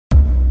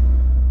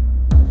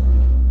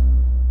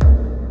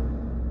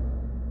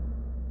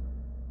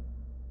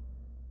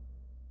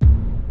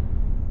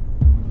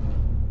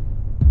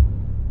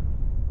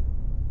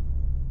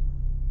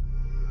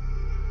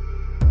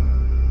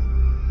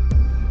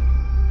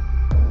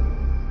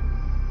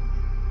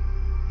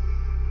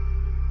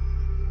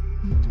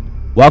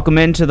Welcome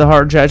into the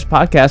Horror Judge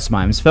Podcast.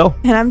 My name's Phil.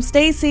 And I'm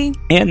Stacy.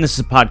 And this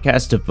is a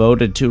podcast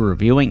devoted to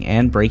reviewing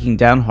and breaking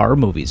down horror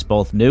movies,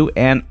 both new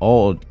and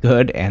old,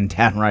 good and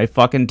downright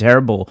fucking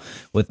terrible.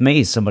 With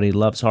me, somebody who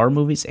loves horror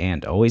movies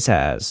and always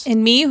has.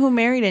 And me, who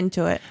married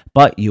into it.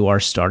 But you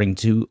are starting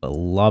to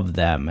love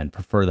them and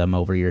prefer them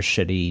over your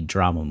shitty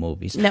drama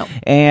movies. No.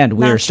 And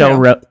we not are still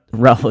true.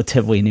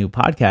 relatively new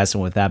podcast.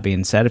 And with that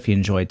being said, if you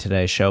enjoyed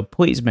today's show,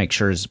 please make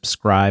sure to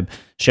subscribe,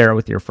 share it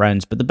with your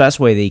friends. But the best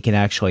way that you can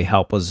actually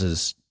help us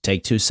is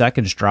take 2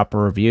 seconds, drop a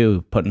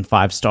review, put in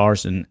 5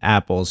 stars in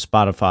Apple,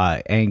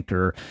 Spotify,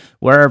 Anchor,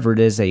 wherever it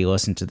is that you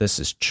listen to this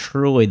is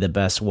truly the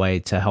best way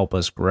to help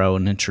us grow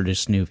and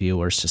introduce new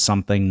viewers to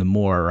something. The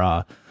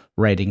more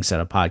ratings that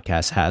a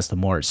podcast has, the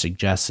more it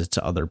suggests it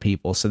to other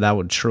people. So that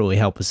would truly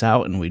help us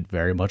out, and we'd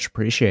very much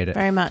appreciate it.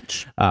 Very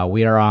much.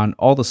 We are on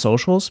all the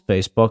socials,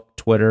 Facebook,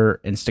 Twitter,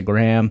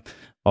 Instagram,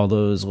 all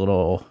those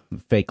little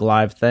fake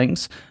live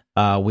things.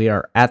 We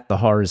are at The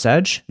Horror's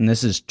Edge, and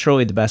this is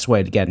truly the best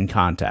way to get in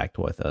contact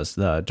with us.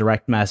 The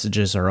direct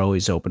messages are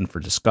always open for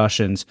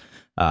discussions,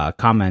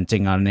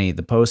 commenting on any of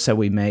the posts that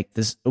we make.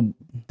 This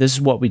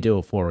is what we do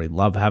it for. We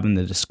love having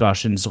the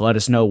discussions. Let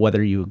us know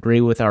whether you agree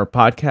with our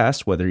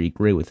podcast, whether you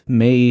agree with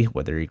me,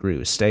 whether you agree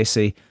with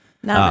Stacy.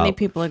 Not many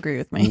people agree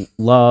with me.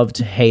 Loved,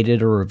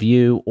 hated a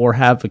review, or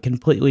have a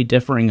completely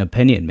differing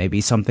opinion,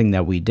 maybe something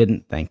that we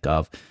didn't think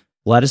of.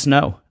 Let us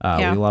know.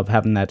 We love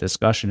having that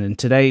discussion. And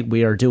today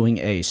we are doing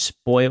a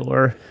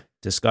spoiler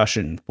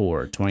discussion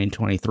for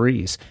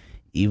 2023's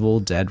Evil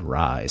Dead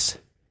Rise.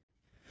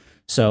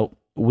 So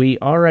we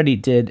already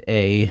did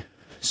a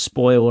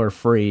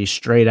spoiler-free,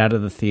 straight out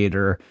of the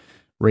theater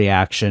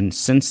reaction.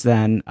 Since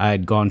then, I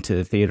had gone to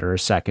the theater a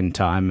second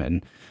time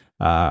and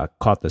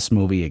caught this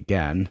movie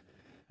again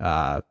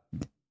the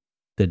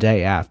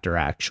day after,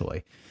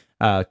 actually.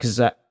 Because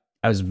I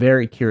was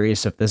very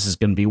curious if this is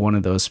going to be one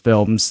of those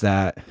films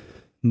that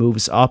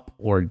moves up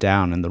or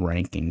down in the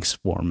rankings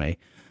for me.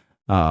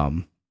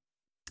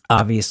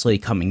 Obviously,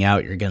 coming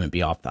out, you're going to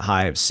be off the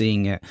high of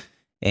seeing it,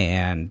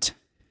 and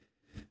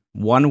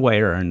one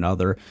way or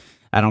another,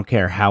 I don't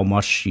care how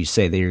much you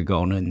say that you're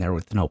going in there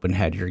with an open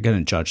head, you're going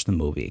to judge the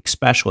movie,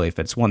 especially if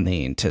it's one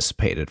they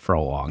anticipated for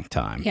a long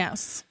time.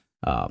 Yes.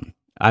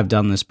 I've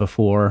done this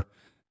before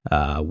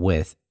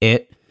with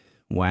It,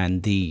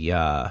 when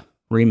the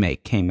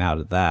remake came out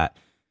of that.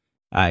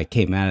 I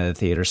came out of the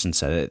theaters and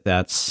said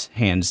that's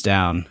hands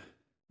down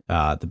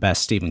the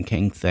best Stephen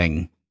King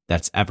thing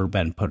that's ever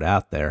been put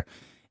out there.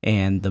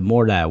 And the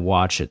more that I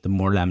watch it, the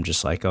more that I'm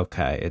just like,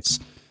 okay, it's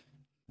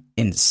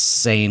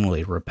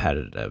insanely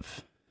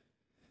repetitive.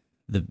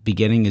 The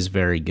beginning is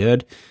very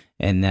good,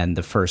 and then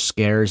the first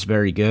scare is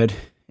very good,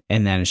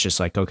 and then it's just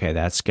like, okay,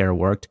 that scare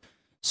worked,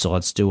 so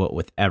let's do it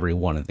with every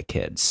one of the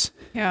kids.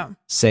 Yeah.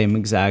 Same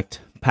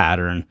exact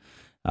pattern.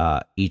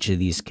 Each of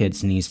these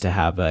kids needs to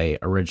have a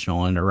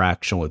original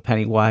interaction with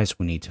Pennywise.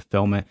 We need to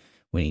film it.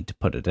 We need to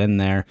put it in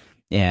there.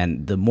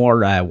 And the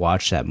more I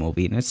watch that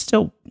movie, and it's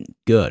still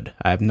good,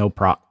 I have no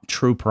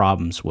true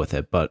problems with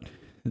it, but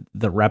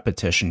the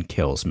repetition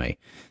kills me.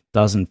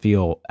 Doesn't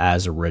feel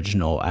as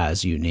original,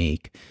 as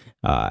unique,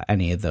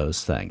 any of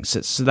those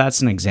things. So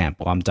that's an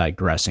example. I'm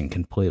digressing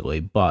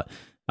completely, but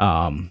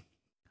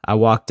I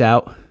walked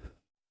out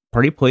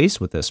pretty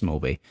pleased with this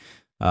movie.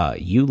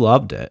 You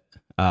loved it.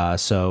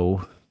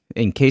 So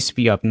in case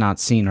you have not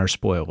seen our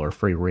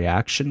spoiler-free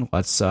reaction,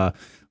 let's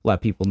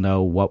let people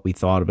know what we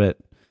thought of it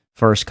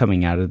first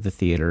coming out of the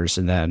theaters,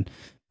 and then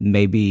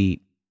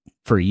maybe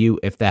for you,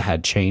 if that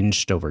had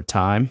changed over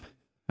time,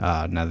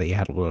 now that you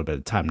had a little bit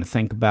of time to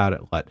think about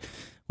it,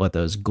 let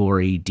those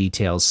gory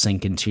details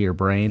sink into your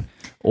brain,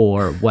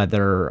 or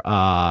whether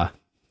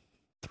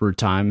through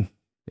time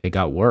it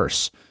got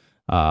worse.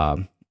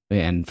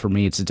 And for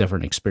me, it's a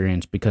different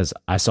experience because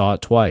I saw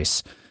it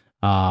twice.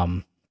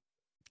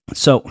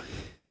 So,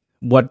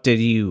 what did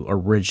you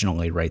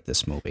originally rate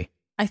this movie?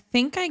 I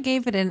think I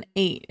gave it an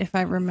 8, if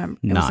I remember.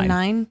 It 9. was a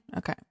 9?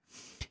 Okay.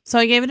 So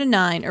I gave it a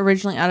 9,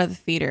 originally out of the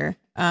theater,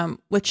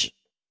 which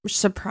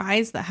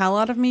surprised the hell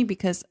out of me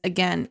because,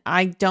 again,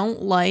 I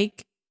don't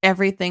like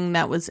everything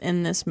that was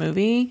in this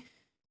movie.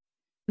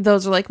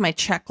 Those are like my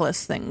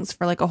checklist things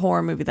for like a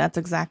horror movie. That's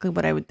exactly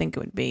what I would think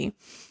it would be.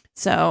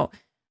 So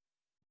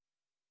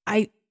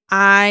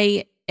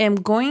I am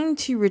going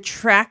to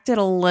retract it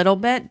a little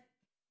bit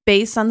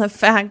based on the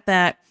fact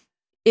that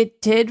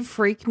it did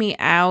freak me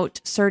out.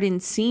 Certain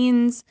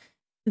scenes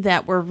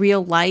that were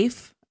real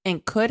life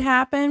and could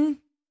happen.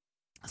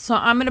 So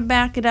I'm going to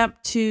back it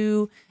up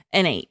to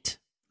an 8.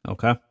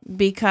 Okay.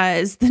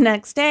 Because the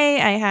next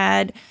day I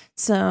had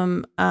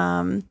some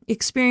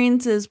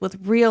experiences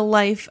with real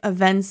life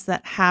events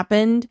that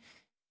happened,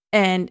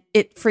 and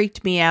it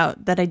freaked me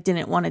out that I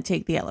didn't want to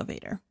take the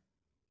elevator.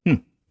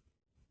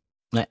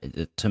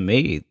 To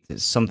me,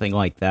 something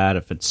like that,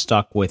 if it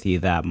stuck with you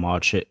that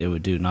much, it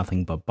would do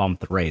nothing but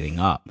bump the rating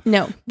up.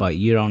 No. But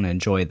you don't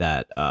enjoy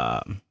that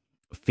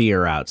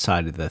fear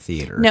outside of the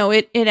theater. No,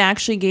 it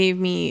actually gave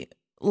me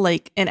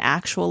like an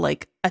actual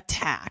like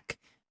attack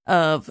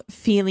of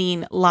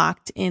feeling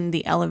locked in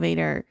the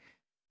elevator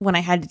when I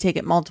had to take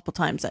it multiple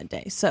times that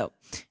day. So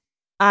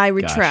I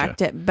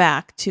retract it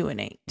back to an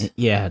 8.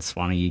 Yeah, it's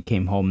funny. You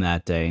came home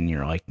that day and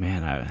you're like,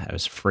 man, I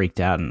was freaked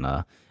out in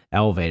the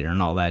elevator,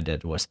 and all that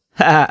did was,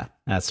 ha,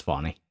 that's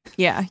funny.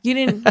 Yeah, you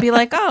didn't be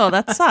like, oh,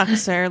 that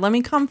sucks, or let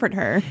me comfort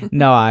her.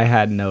 No, I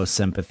had no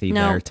sympathy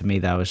there. To me,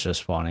 that was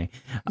just funny.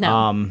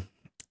 No.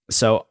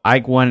 So I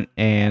went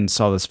and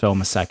saw this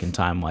film a second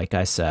time, like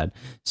I said.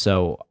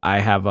 So I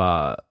have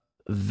a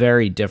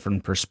very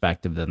different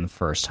perspective than the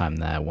first time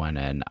that I went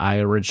in. I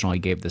originally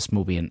gave this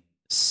movie an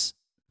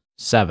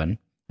 7.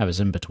 I was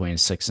in between a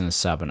 6 and a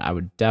 7. I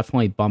would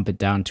definitely bump it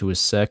down to a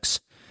 6.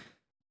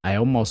 I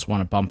almost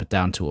want to bump it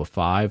down to a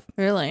 5.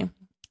 Really?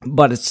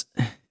 But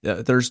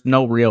there's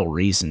no real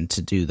reason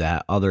to do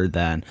that other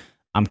than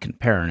I'm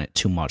comparing it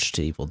too much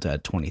to Evil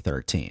Dead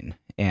 2013.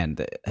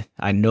 And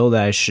I know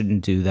that I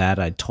shouldn't do that.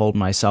 I told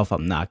myself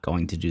I'm not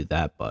going to do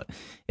that, but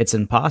it's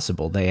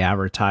impossible. They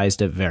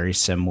advertised it very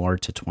similar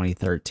to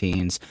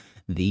 2013's.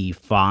 The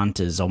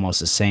font is almost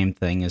the same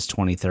thing as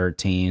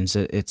 2013's.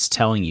 It's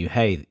telling you,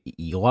 hey,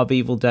 you love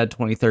Evil Dead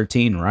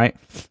 2013, right?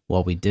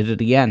 Well, we did it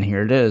again.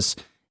 Here it is.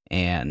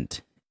 And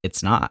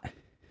it's not.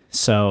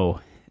 So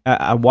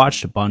I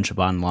watched a bunch of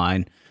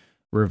online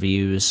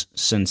reviews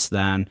since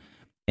then,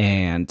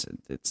 and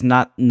it's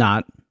not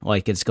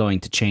like it's going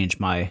to change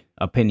my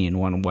opinion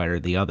one way or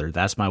the other.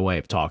 That's my way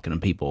of talking to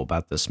people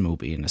about this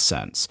movie, in a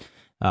sense.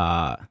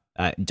 I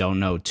don't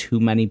know too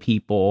many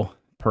people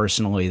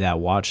personally that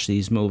watch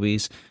these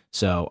movies,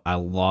 so I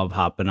love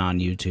hopping on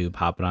YouTube,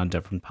 hopping on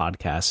different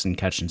podcasts, and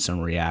catching some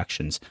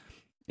reactions.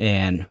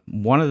 And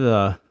one of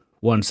the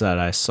ones that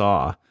I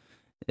saw,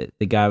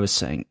 the guy was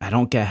saying, I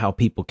don't get how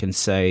people can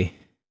say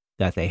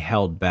that they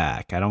held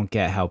back. I don't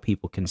get how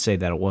people can say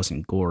that it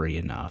wasn't gory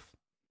enough.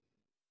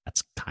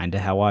 That's kind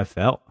of how I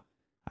felt.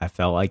 I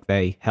felt like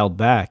they held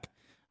back.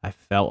 I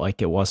felt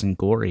like it wasn't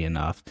gory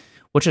enough,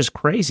 which is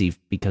crazy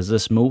because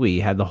this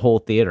movie had the whole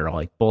theater.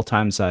 Like, both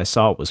times that I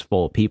saw it was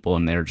full of people,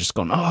 and they were just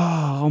going,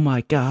 oh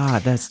my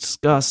God, that's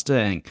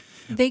disgusting.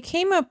 They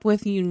came up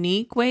with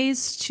unique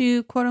ways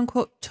to, quote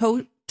unquote,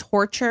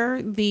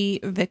 torture the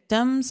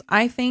victims.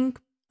 I think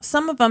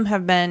some of them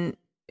have been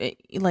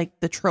like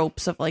the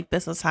tropes of like,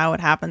 this is how it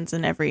happens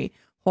in every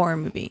horror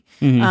movie.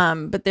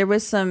 Mm-hmm. But there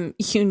was some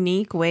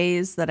unique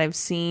ways that I've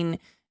seen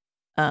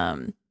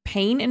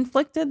pain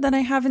inflicted that I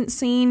haven't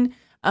seen.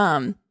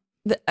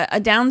 A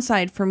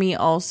downside for me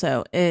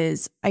also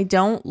is I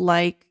don't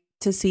like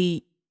to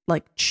see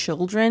like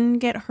children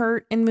get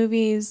hurt in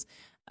movies.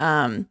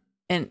 And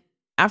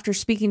after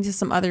speaking to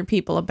some other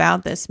people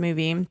about this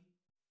movie,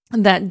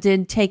 that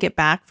did take it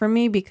back from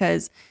me,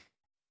 because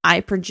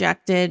I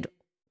projected,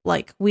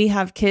 like, we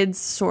have kids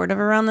sort of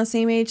around the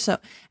same age, so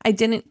I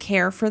didn't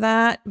care for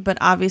that. But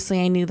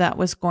obviously I knew that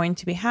was going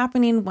to be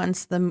happening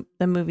once the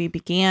movie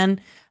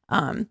began.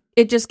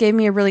 It just gave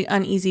me a really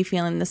uneasy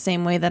feeling, the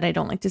same way that I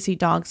don't like to see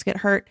dogs get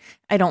hurt.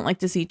 I don't like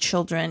to see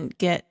children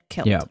get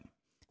killed. Yeah.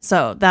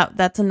 So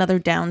that's another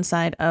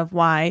downside of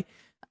why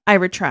I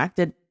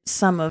retracted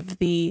some of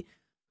the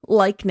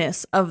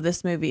likeness of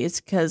this movie, is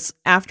because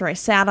after I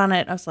sat on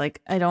it, I was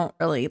like, I don't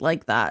really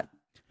like that.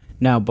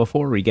 Now,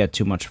 before we get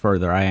too much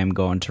further, I am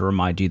going to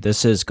remind you,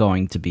 this is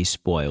going to be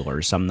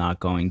spoilers. I'm not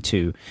going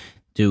to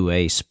do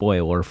a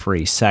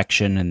spoiler-free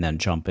section and then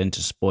jump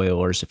into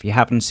spoilers. If you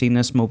haven't seen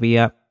this movie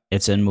yet,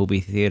 it's in movie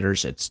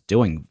theaters. It's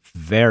doing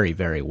very,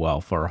 very well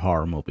for a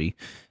horror movie.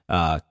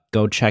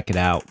 Go check it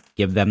out.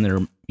 Give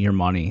them your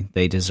money.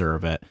 They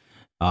deserve it.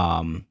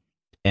 And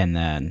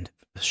then,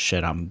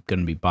 shit, I'm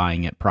going to be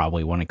buying it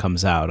probably when it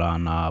comes out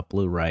on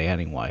Blu-ray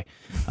anyway.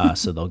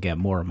 So they'll get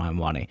more of my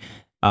money.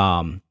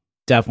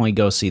 Definitely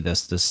go see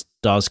this. This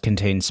does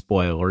contain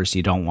spoilers.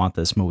 You don't want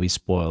this movie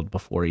spoiled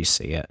before you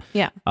see it.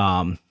 Yeah.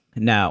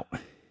 Now,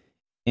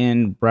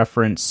 in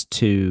reference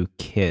to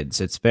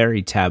kids, it's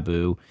very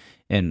taboo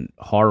in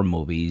horror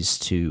movies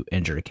to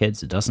injure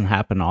kids. It doesn't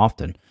happen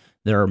often.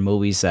 There are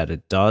movies that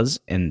it does,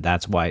 and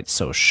that's why it's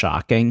so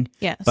shocking.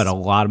 Yes. But a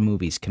lot of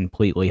movies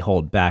completely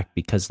hold back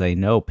because they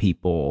know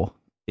people,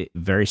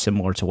 very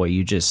similar to what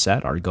you just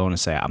said, are going to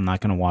say, I'm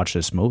not going to watch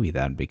this movie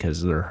then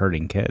because they're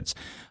hurting kids.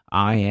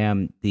 I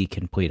am the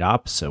complete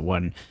opposite.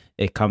 When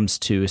it comes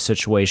to a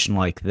situation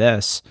like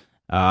this,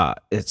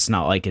 it's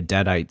not like a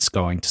deadite's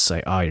going to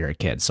say, oh, you're a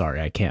kid,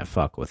 sorry, I can't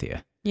fuck with you.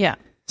 Yeah.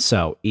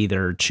 So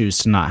either choose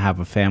to not have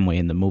a family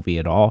in the movie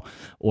at all,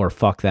 or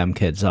fuck them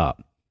kids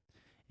up.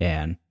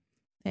 And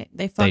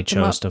they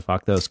chose to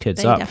fuck those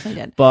kids up. They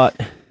definitely did.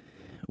 But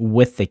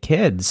with the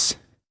kids,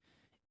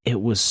 it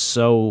was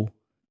so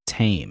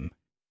tame.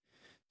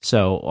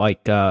 So,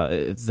 like,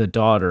 the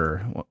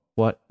daughter,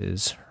 what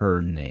is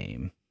her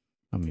name?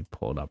 Let me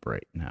pull it up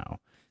right now.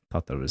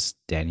 Thought that was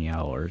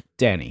Danielle or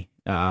Danny.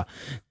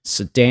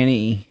 So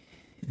Danny,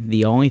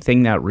 the only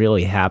thing that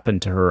really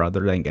happened to her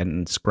other than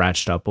getting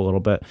scratched up a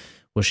little bit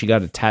was she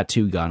got a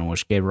tattoo gun,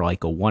 which gave her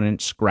like a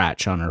 1-inch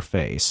scratch on her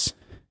face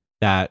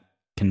that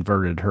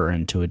converted her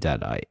into a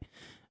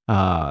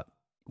deadite.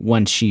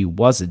 When she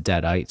was a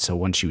deadite, so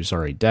when she was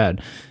already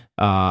dead,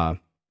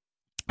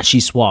 she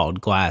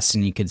swallowed glass,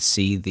 and you could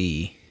see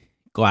the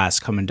glass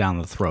coming down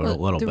the throat a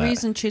little the bit. The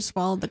reason she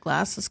swallowed the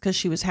glass is because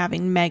she was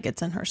having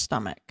maggots in her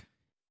stomach.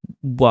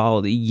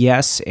 Well,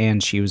 yes,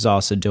 and she was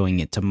also doing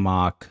it to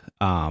mock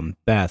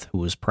Beth, who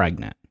was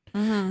pregnant.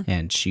 Mm-hmm.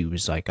 And she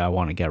was like, I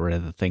want to get rid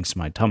of the things in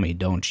my tummy.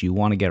 Don't you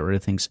want to get rid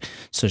of things?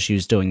 So she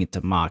was doing it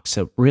to mock.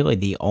 So really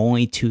the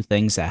only two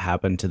things that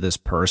happened to this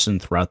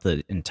person throughout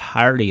the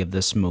entirety of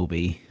this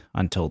movie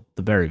until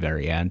the very,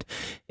 very end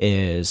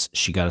is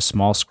she got a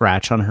small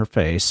scratch on her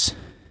face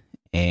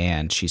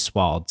and she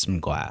swallowed some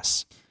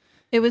glass.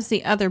 It was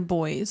the other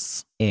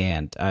boys.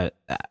 And I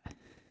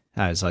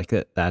was like,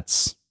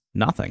 that's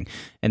nothing.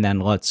 And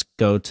then let's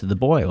go to the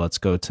boy. Let's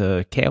go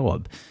to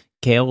Caleb.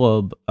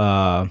 Caleb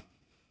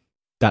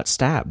got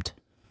stabbed.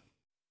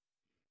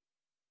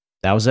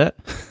 That was it.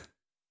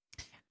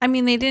 I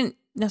mean, they didn't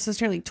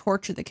necessarily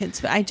torture the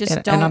kids, but I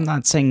just don't. And I'm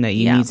not saying that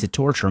you need to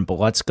torture them, but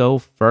let's go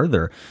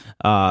further.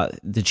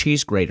 The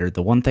cheese grater,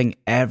 the one thing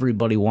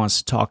everybody wants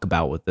to talk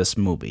about with this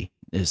movie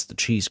is the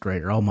cheese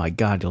grater. Oh my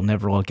God, you'll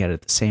never look at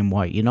it the same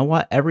way. You know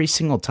what? Every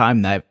single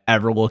time that I've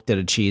ever looked at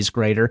a cheese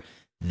grater,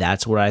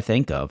 that's what I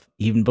think of,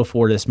 even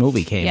before this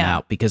movie came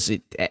out, because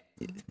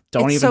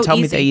don't it's even so tell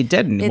easy. me that you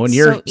didn't. It's when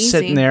you're so easy.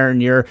 sitting there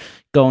and you're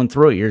going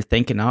through it, you're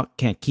thinking, oh,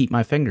 can't keep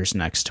my fingers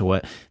next to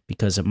it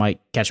because it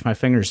might catch my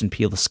fingers and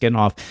peel the skin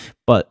off.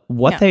 But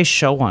what they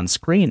show on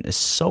screen is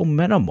so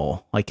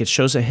minimal. Like it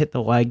shows it hit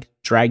the leg,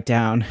 drag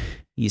down.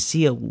 You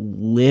see a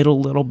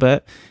little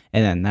bit,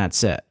 and then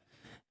that's it.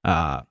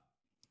 But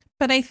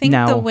I think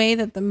the way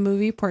that the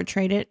movie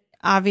portrayed it,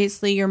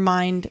 obviously your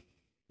mind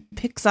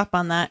picks up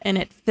on that and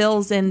it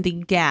fills in the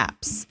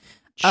gaps.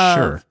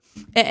 Sure.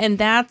 And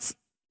that's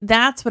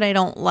what I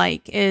don't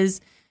like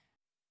is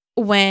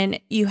when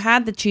you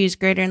had the cheese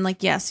grater and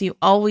like, yes, you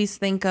always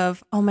think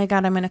of, oh my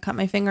God, I'm going to cut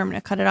my finger. I'm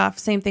going to cut it off.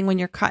 Same thing when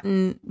you're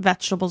cutting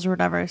vegetables or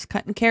whatever. I was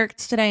cutting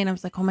carrots today and I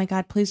was like, oh my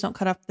God, please don't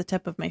cut off the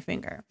tip of my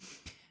finger.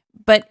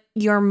 But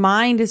your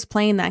mind is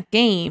playing that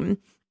game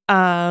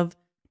of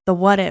the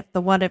what if.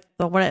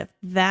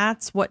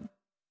 That's what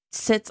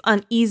sits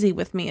uneasy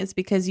with me is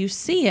because you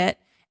see it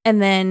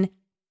and then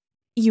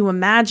you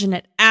imagine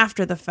it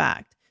after the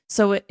fact.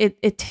 So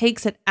it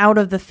takes it out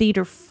of the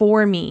theater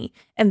for me.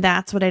 And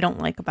that's what I don't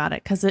like about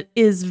it because it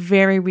is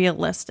very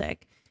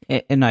realistic.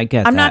 And I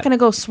get I'm not going to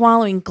go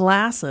swallowing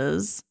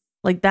glasses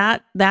like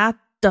that. That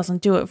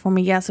doesn't do it for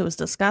me. Yes, it was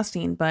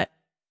disgusting, but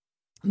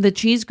the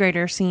cheese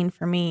grater scene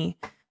for me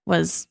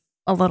was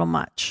a little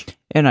much.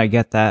 And I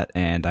get that.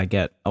 And I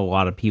get a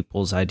lot of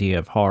people's idea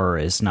of horror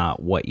is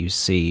not what you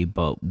see,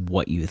 but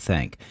what you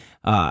think.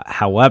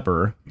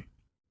 However,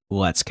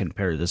 let's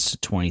compare this to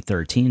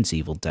 2013's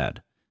Evil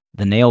Dead.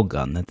 The nail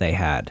gun that they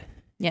had.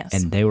 Yes.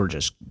 And they were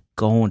just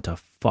going to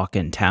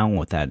fucking town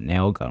with that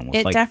nail gun with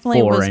it like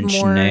definitely 4-inch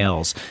more...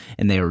 nails.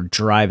 And they were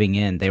driving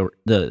in.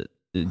 The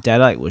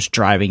Deadite was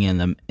driving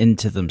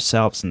into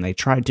themselves, and they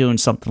tried doing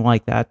something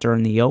like that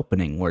during the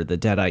opening where the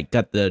Deadite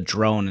got the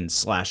drone and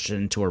slashed it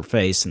into her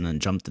face and then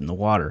jumped in the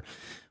water.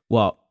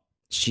 Well,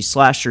 she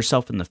slashed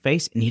herself in the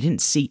face and you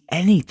didn't see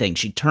anything.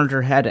 She turned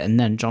her head and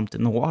then jumped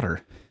in the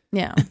water.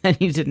 Yeah. And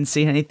you didn't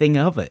see anything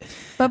of it.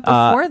 But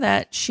before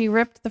that, she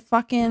ripped the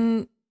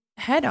fucking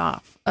head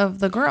off of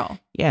the girl.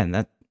 Yeah, and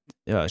that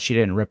she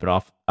didn't rip it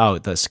off. Oh,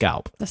 the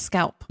scalp. The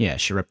scalp. Yeah,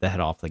 she ripped the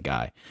head off the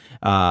guy.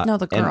 No,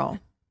 the girl.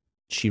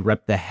 She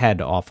ripped the head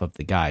off of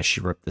the guy.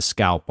 She ripped the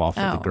scalp off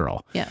of the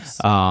girl.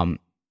 Yes.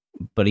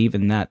 But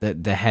even that,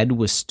 the head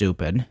was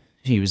stupid.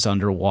 He was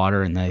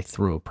underwater, and they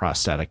threw a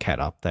prosthetic head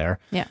up there.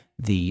 Yeah.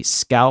 The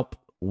scalp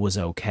was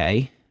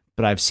okay.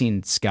 But I've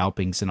seen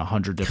scalpings in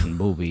 100 different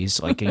movies,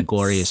 like in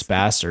Glorious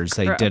Bastards.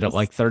 They did it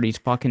like 30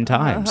 fucking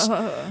times.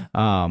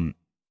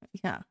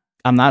 Yeah.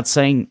 I'm not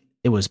saying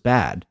it was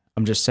bad.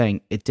 I'm just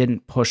saying it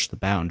didn't push the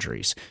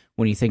boundaries.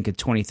 When you think of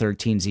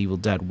 2013's Evil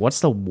Dead, what's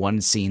the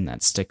one scene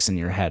that sticks in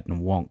your head and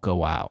won't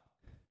go out?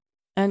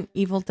 An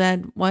Evil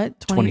Dead,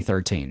 what?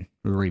 2013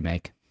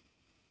 remake.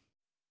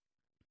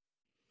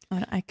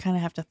 I kind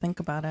of have to think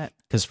about it.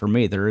 Because for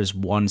me, there is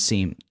one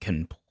scene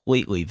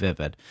completely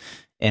vivid,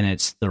 and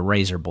it's the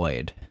razor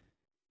blade.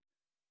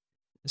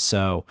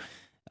 So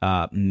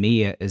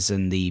Mia is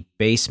in the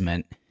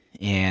basement,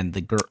 and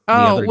the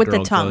other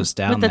girl goes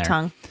down with the there,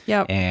 tongue.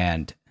 Yep.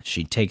 And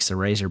she takes the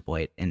razor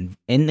blade, and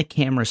in the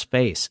camera's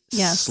face,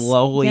 yes.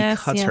 slowly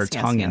cuts her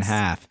tongue in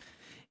half.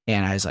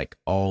 And I was like,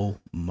 oh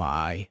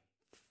my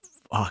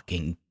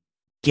fucking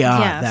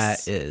God,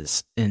 that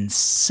is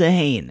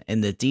insane.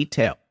 And the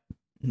detail,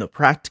 the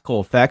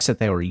practical effects that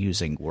they were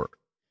using were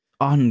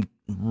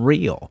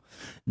unreal.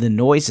 The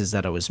noises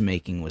that I was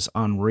making was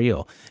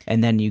unreal.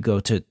 And then you go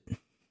to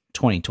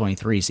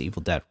 2023's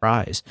Evil Dead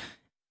Rise.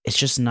 It's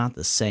just not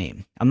the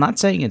same. I'm not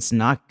saying it's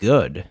not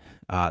good.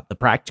 The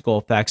practical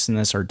effects in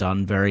this are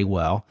done very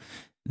well.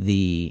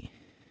 The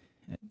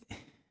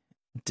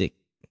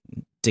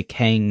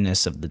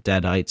decayingness of the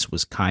Deadites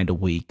was kind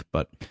of weak,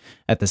 but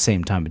at the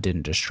same time, it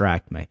didn't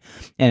distract me.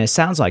 And it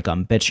sounds like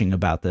I'm bitching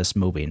about this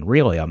movie, and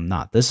really I'm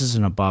not. This is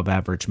an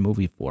above-average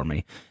movie for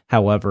me.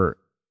 However,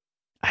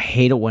 I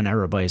hate it when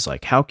everybody's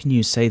like, how can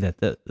you say that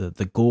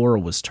the gore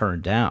was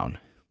turned down?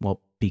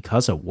 Well,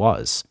 because it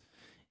was.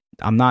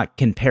 I'm not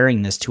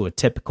comparing this to a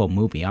typical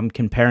movie. I'm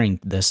comparing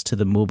this to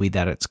the movie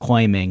that it's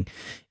claiming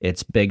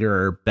it's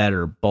bigger,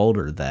 better,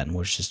 bolder than,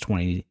 which is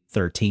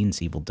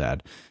 2013's Evil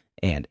Dead.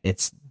 And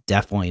it's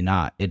definitely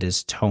not. It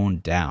is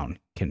toned down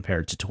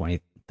compared to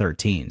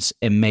 2013's.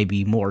 It may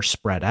be more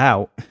spread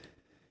out.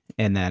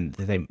 And then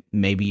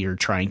maybe you're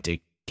trying to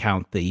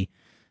count the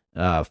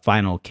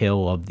final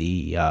kill of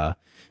the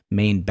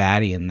main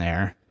baddie in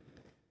there.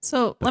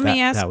 So let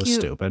me ask you. That was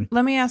stupid.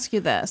 Let me ask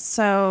you this.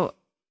 So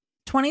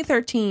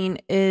 2013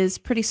 is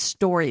pretty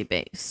story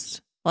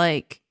based.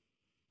 Like,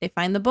 they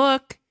find the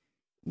book,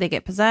 they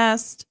get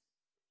possessed,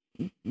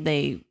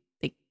 they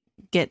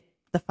get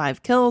the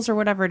 5 kills or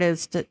whatever it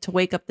is to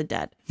wake up the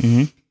dead.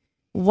 Mm-hmm.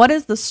 What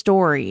is the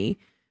story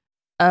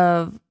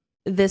of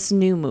this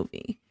new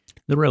movie?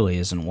 There really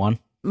isn't one.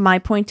 My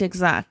point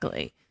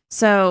exactly.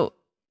 So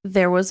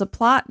there was a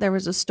plot, there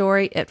was a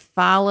story. It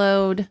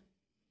followed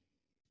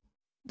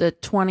the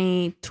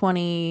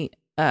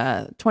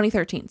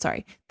 2013,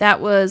 sorry.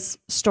 That was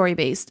story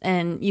based,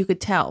 and you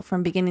could tell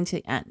from beginning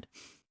to end.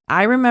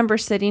 I remember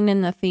sitting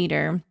in the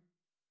theater,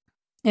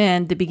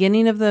 and the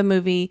beginning of the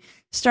movie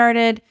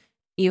started.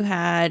 You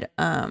had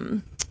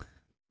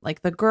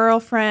like the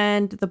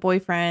girlfriend, the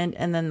boyfriend,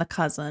 and then the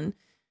cousin.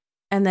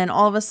 And then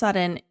all of a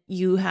sudden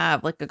you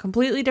have like a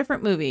completely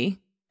different movie,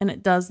 and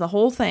it does the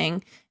whole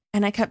thing.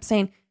 And I kept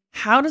saying,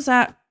 how does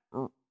that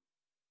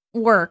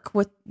work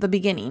with the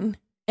beginning?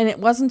 And it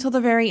wasn't until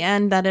the very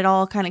end that it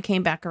all kind of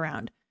came back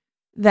around.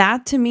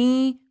 That to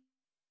me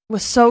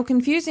was so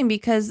confusing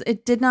because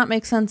it did not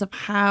make sense of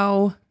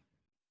how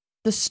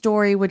the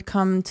story would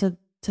come to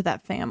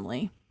that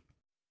family.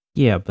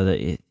 Yeah, but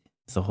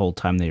the whole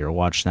time that you're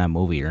watching that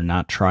movie, you're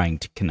not trying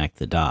to connect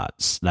the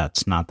dots.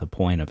 That's not the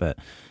point of it.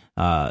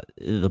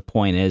 The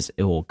point is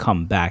it will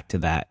come back to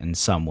that in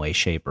some way,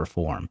 shape, or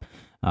form.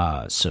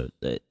 So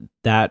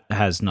that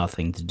has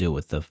nothing to do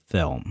with the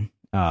film.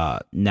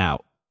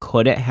 Now,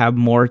 could it have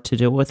more to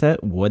do with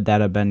it? Would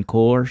that have been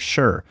cooler?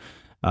 Sure.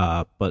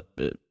 But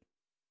it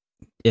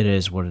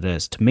is what it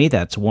is. To me,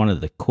 that's one of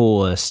the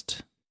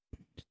coolest,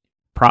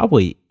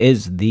 probably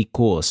is the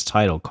coolest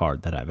title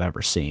card that I've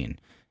ever seen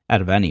out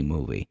of any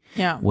movie.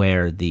 Yeah.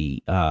 Where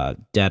the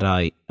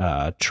Deadite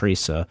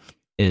Teresa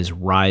is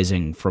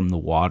rising from the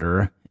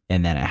water,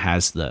 and then it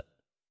has the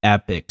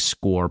epic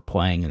score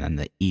playing, and then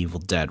the Evil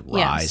Dead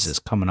Rise is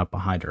coming up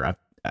behind her.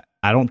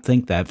 I don't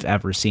think that I've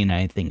ever seen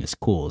anything as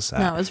cool as that.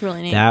 No, it was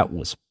really neat. That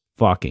was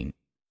fucking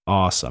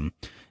awesome.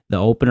 The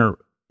opener,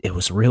 it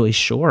was really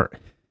short.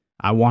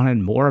 I wanted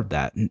more of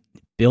that.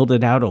 Build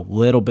it out a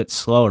little bit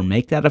slower.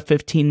 Make that a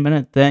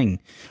 15-minute thing.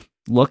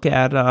 Look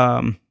at,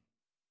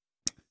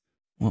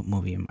 what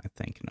movie am I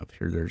thinking of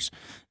here? There's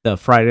the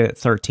Friday the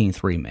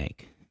 13th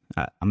remake.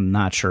 I'm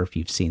not sure if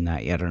you've seen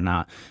that yet or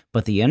not,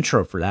 but the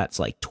intro for that's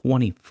like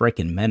 20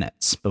 freaking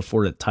minutes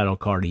before the title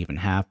card even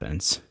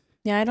happens.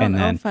 Yeah, I don't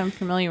know if I'm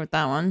familiar with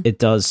that one. It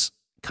does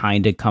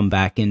kind of come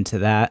back into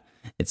that.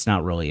 It's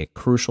not really a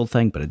crucial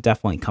thing, but it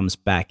definitely comes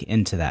back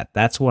into that.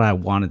 That's what I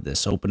wanted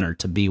this opener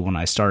to be when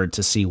I started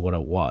to see what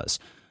it was.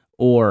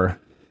 Or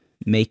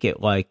make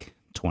it like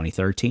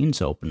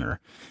 2013's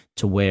opener,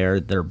 to where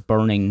they're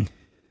burning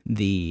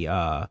the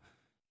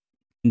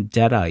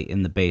Deadite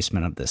in the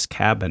basement of this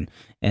cabin,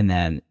 and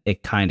then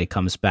it kind of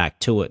comes back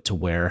to it to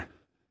where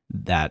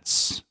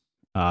that's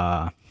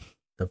the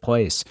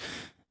place.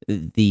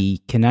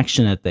 The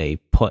connection that they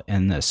put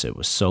in this, it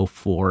was so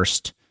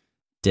forced,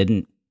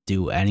 didn't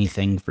do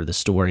anything for the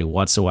story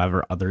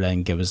whatsoever other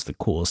than give us the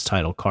coolest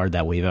title card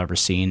that we've ever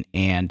seen,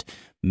 and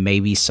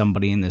maybe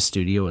somebody in the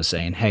studio was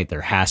saying, hey,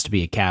 there has to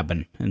be a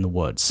cabin in the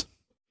woods.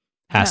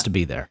 Has to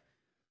be there.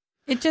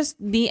 It just,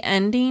 the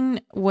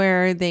ending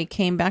where they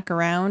came back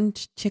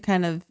around to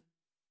kind of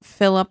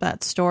fill up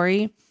that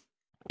story,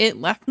 it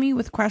left me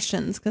with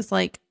questions, because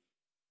like,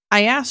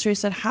 I asked her, I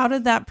said, how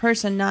did that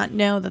person not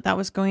know that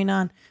was going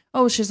on?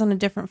 Oh, she's on a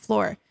different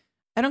floor.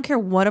 I don't care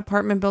what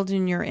apartment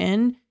building you're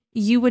in,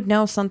 you would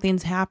know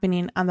something's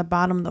happening on the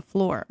bottom of the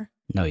floor.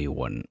 No, you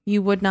wouldn't.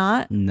 You would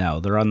not? No,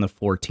 they're on the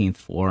 14th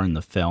floor in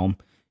the film.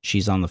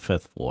 She's on the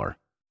 5th floor.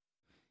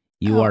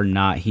 You are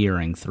not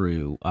hearing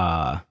through,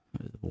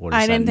 what is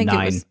I didn't that, think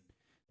it was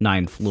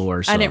 9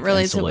 floors. I didn't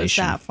realize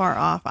insulation. it was that far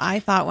off. I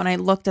thought when I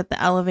looked at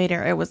the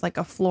elevator, it was like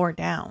a floor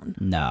down.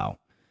 No.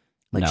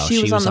 Like no,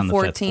 she was on the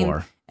 14th 14th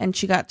floor. and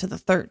she got to the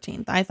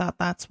 13th. I thought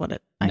that's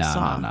what I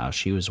saw. No.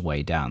 She was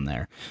way down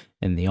there.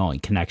 And the only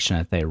connection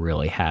that they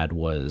really had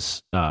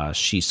was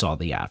she saw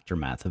the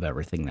aftermath of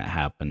everything that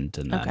happened.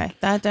 And Okay,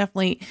 that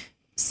definitely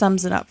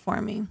sums it up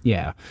for me.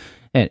 Yeah.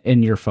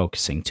 And you're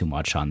focusing too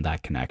much on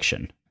that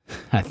connection.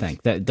 I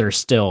think that there's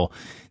still,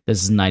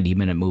 this is a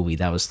 90-minute movie.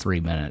 That was 3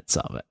 minutes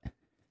of it.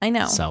 I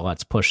know. So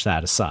let's push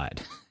that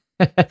aside.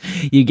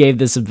 You gave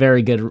this a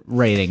very good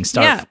rating.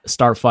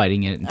 Start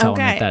fighting it and tell me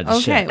that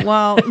is shit. Okay,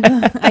 well,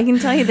 I can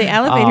tell you the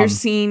elevator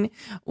scene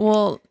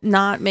will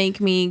not make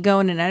me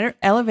go in an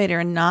elevator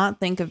and not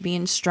think of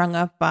being strung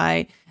up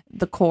by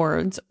the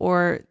cords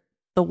or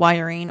the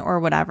wiring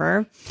or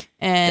whatever.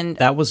 And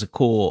that was a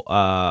cool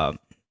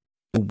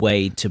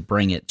way to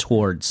bring it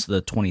towards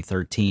the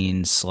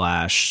 2013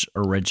 slash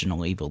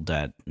original Evil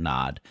Dead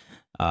nod.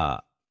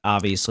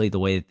 Obviously, the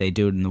way that they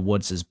do it in the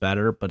woods is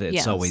better, but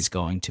it's always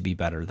going to be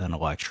better than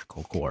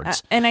electrical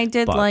cords. And I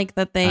did like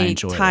that they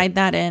tied it.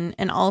 that in.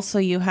 And also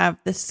you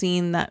have the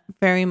scene that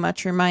very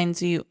much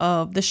reminds you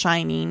of The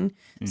Shining.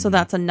 Mm-hmm. So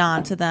that's a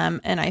nod to them.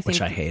 And I think...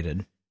 Which I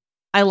hated.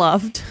 I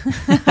loved.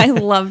 I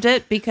loved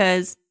it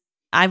because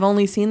I've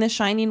only seen The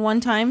Shining one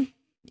time.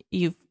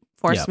 You've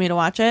forced me to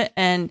watch it.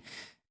 And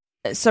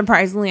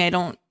surprisingly, I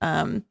don't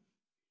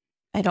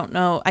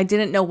know. I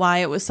didn't know why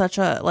it was such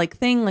a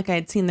thing. Like I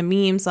had seen the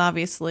memes,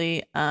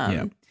 obviously.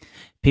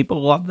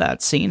 People love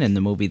that scene in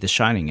the movie The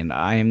Shining, and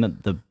I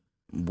am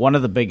one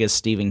of the biggest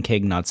Stephen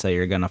King nuts that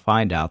you're going to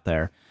find out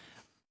there.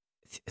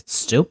 It's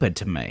stupid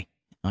to me.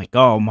 Like,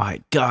 oh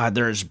my God,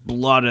 there's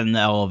blood in the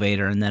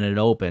elevator, and then it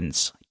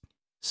opens.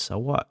 So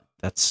what?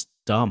 That's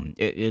dumb.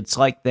 It's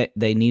like that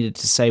they needed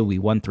to say we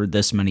went through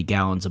this many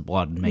gallons of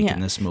blood in making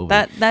this movie.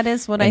 That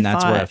is what I thought. And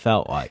that's what it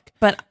felt like.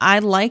 But I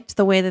liked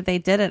the way that they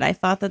did it. I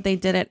thought that they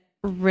did it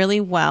really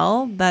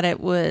well, that it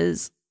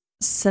was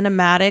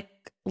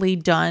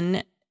cinematically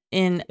done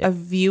in a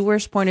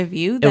viewer's point of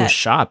view. It was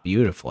shot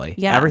beautifully.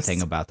 Yes.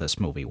 Everything about this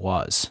movie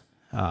was.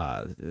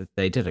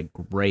 They did a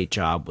great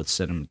job with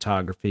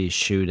cinematography,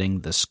 shooting,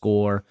 the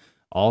score.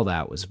 All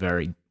that was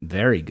very,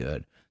 very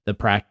good. The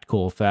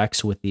practical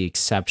effects, with the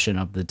exception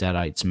of the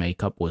Deadites'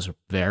 makeup, was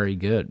very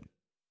good.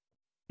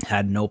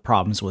 Had no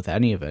problems with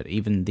any of it.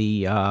 Even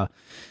the,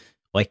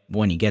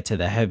 when you get to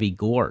the heavy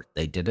gore,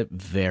 they did it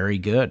very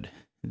good.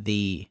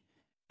 The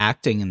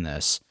acting in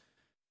this,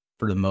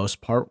 for the most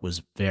part,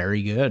 was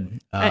very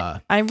good.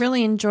 I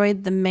really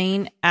enjoyed the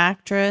main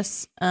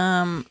actress.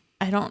 I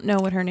don't know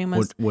what her name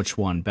was. Which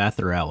one, Beth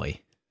or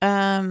Ellie?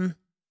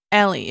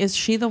 Ellie. Is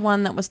she the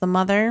one that was the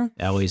mother?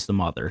 Ellie's the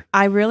mother.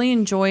 I really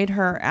enjoyed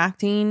her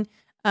acting.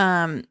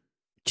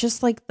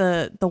 Just like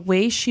the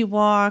way she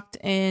walked,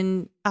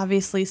 and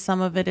obviously some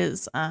of it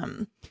is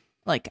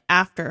like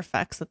after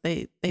effects that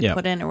they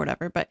put in or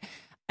whatever, but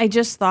I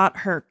just thought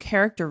her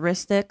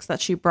characteristics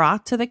that she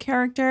brought to the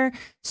character,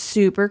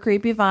 super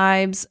creepy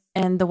vibes,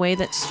 and the way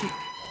that she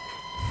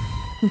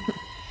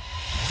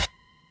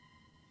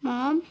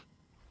Mom?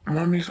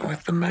 Mommy's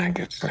with the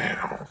maggots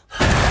now.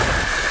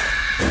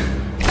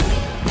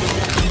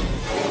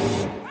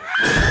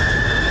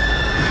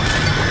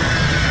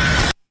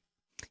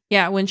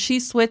 Yeah, when she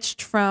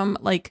switched from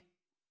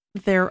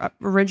their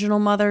original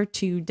mother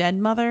to dead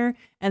mother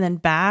and then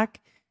back,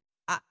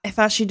 I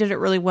thought she did it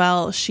really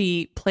well.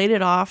 She played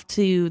it off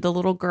to the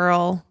little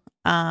girl,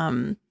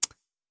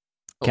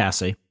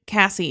 Cassie,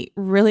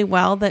 really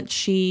well, that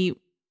she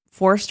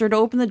forced her to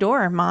open the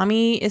door.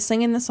 Mommy is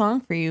singing the song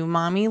for you.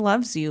 Mommy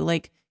loves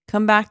you.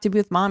 Come back to be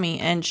with mommy.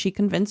 And she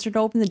convinced her to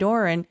open the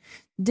door, and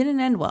didn't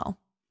end well.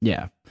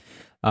 Yeah.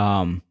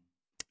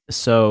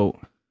 So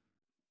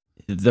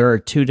there are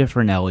two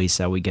different Ellies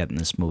that we get in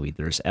this movie.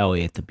 There's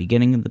Ellie at the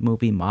beginning of the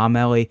movie, Mom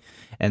Ellie,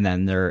 and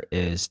then there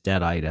is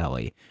Deadite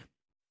Ellie.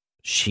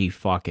 She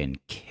fucking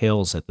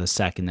kills it the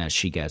second that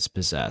she gets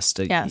possessed.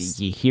 Yes.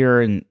 You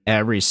hear in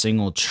every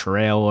single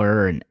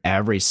trailer and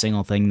every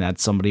single thing that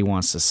somebody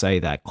wants to say,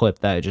 that clip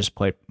that I just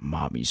played,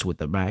 Mommy's with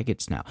the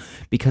maggots now,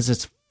 because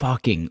it's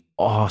fucking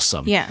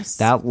awesome. Yes.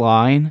 That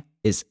line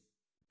is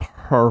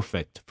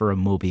perfect for a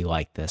movie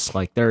like this.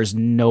 There's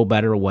no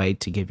better way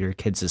to give your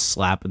kids a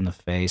slap in the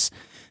face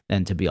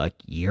than to be like,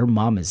 your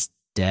mom is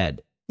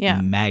dead. Yeah.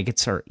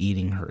 Maggots are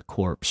eating her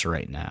corpse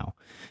right now.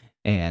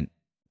 And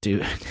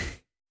dude,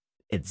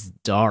 it's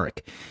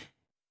dark.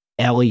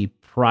 Ellie,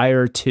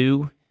 prior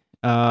to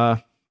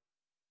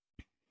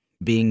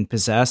being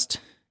possessed,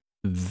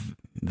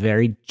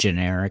 very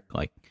generic,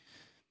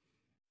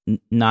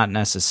 not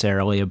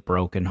necessarily a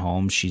broken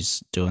home.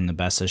 She's doing the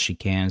best as she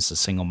can. It's a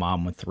single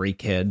mom with 3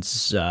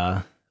 kids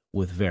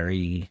with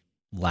very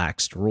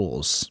laxed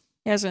rules.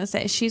 Yeah, I was going to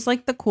say, she's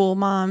the cool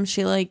mom.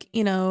 She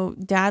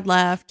dad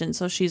left, and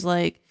so she's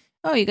like,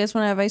 oh, you guys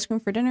want to have ice cream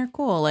for dinner?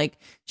 Cool.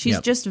 She's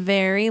just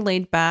very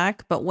laid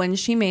back. But when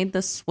she made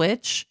the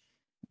switch,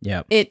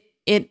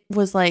 it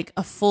was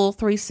a full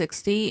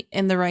 360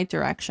 in the right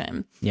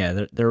direction.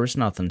 Yeah, there was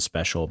nothing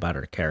special about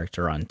her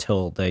character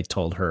until they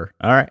told her,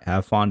 all right,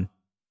 have fun.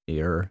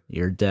 You're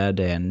dead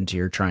and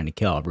you're trying to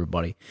kill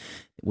everybody.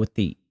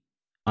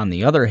 On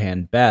the other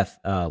hand, Beth,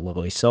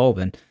 Lily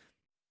Sullivan,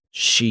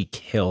 she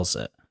kills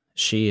it.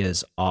 She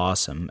is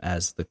awesome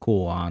as the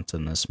cool aunt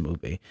in this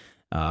movie.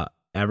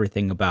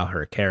 Everything about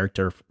her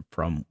character,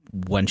 from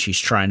when she's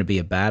trying to be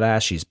a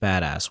badass, she's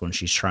badass. When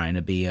she's trying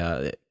to be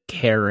a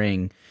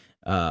caring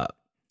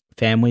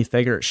family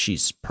figure,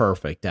 she's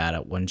perfect at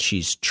it. When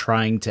she's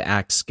trying to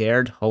act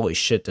scared, holy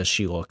shit, does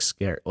she look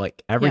scared.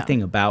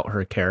 Everything about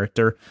her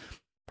character,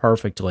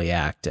 perfectly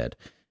acted.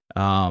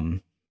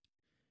 The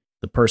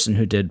person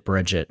who did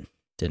Bridget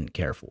didn't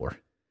care for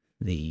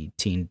the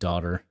teen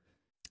daughter.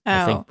 Oh.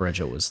 I think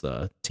Bridget was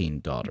the teen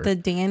daughter. The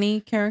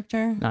Danny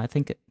character? No, I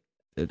think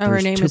her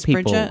there's name 2 is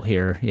people Bridget?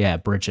 here. Yeah,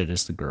 Bridget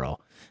is the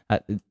girl.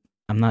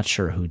 I'm not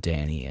sure who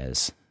Danny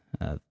is.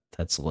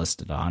 that's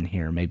listed on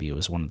here. Maybe it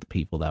was one of the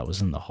people that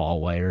was in the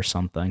hallway or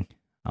something.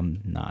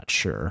 I'm not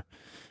sure.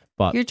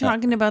 But You're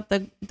talking about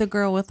the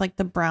girl with like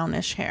the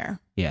brownish hair.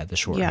 yeah, the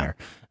short hair.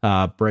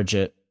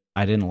 Bridget,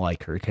 I didn't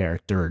like her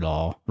character at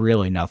all.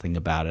 Really nothing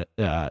about it.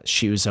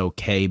 She was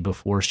okay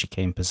before she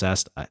came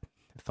possessed. I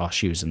thought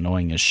she was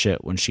annoying as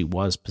shit when she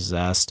was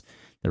possessed.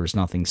 There was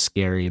nothing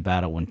scary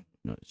about it when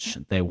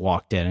they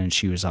walked in and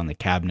she was on the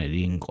cabinet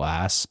eating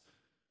glass.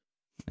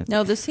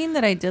 No, the scene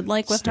that I did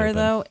like with her, Stupid.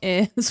 though,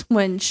 is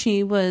when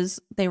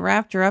they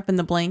wrapped her up in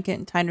the blanket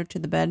and tied her to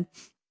the bed.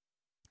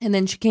 And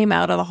then she came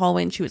out of the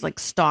hallway and she was like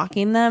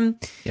stalking them.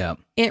 Yeah.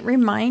 It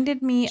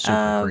reminded me Super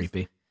of,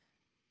 creepy.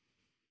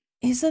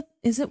 is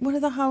it one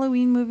of the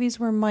Halloween movies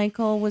where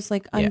Michael was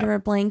like under a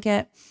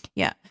blanket?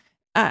 Yeah.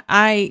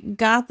 I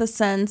got the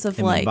sense of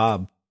Him like, and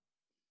Bob.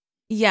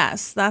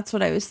 yes, that's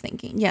what I was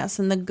thinking. Yes.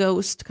 In the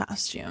ghost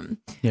costume.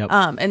 Yep.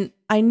 And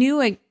I knew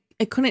I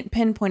couldn't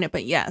pinpoint it,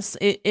 but yes,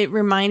 it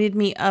reminded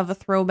me of a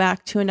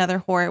throwback to another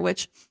horror,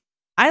 which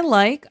I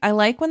like. I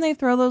like when they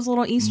throw those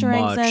little Easter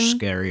eggs Much in.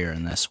 scarier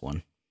in this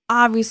one.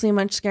 Obviously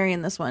much scary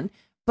in this one,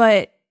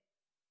 but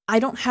I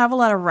don't have a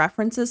lot of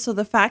references. So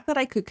the fact that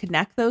I could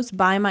connect those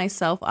by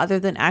myself, other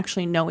than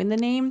actually knowing the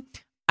name,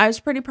 I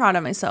was pretty proud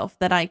of myself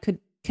that I could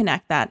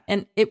connect that.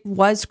 And it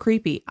was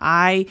creepy.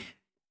 I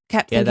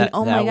kept thinking,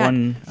 oh my God. That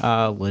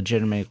one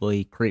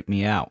legitimately creeped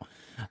me out.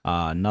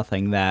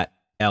 Nothing that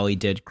Ellie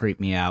did creep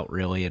me out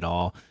really at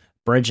all.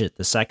 Bridget,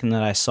 the second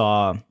that I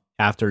saw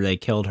after they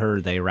killed her,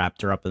 they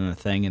wrapped her up in the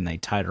thing and they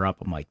tied her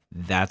up. I'm like,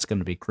 that's going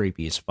to be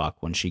creepy as fuck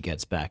when she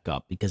gets back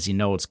up, because you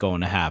know what's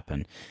going to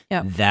happen.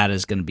 Yep. That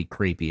is going to be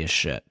creepy as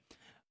shit.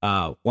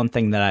 One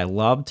thing that I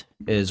loved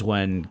is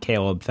when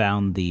Caleb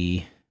found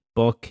the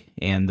book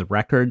and the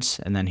records,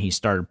 and then he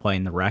started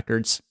playing the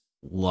records.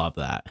 Love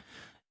that.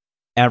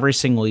 Every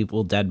single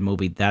Evil Dead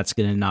movie, that's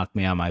going to knock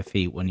me on my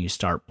feet when you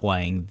start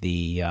playing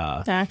the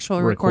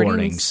actual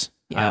recordings.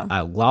 Yeah. I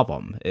love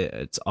them.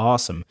 It's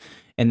awesome.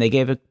 And they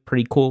gave a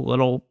pretty cool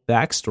little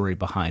backstory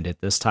behind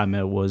it. This time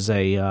it was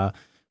a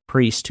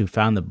priest who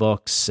found the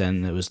books,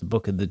 and it was the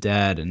Book of the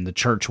Dead, and the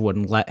church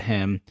wouldn't let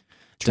him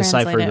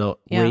decipher the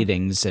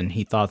readings, and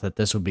he thought that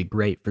this would be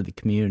great for the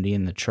community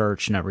and the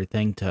church and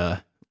everything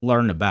to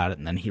learn about it.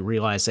 And then he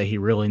realized that he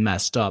really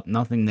messed up.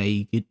 Nothing that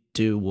he could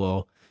do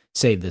will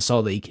save this.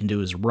 All that he can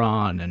do is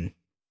run. And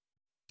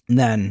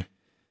then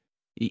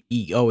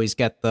you always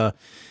get the,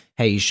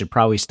 hey, you should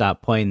probably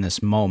stop playing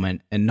this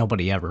moment, and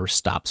nobody ever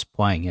stops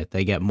playing it.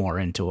 They get more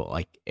into it,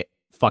 like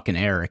fucking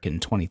Eric in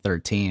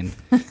 2013.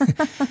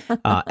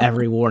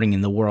 Every warning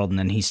in the world, and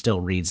then he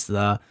still reads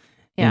the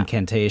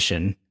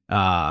incantation.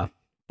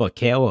 But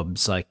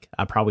Caleb's like,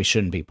 I probably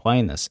shouldn't be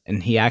playing this,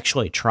 and he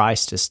actually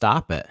tries to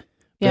stop it.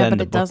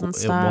 But it doesn't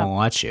stop. It won't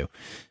let you,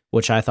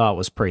 which I thought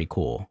was pretty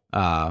cool.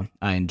 I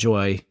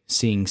enjoy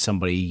seeing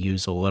somebody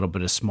use a little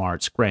bit of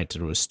smarts.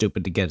 Granted, it was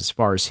stupid to get as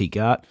far as he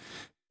got,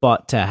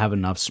 but to have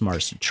enough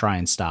smarts to try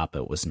and stop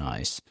it was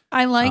nice.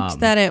 I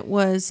liked that it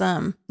was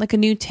like a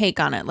new take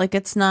on it. Like,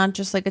 it's not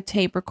just like a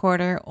tape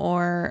recorder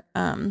or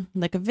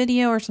like a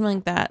video or something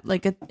like that.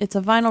 Like, it's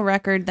a vinyl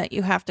record that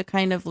you have to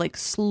kind of like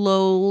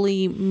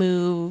slowly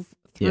move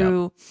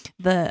through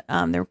the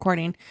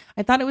recording.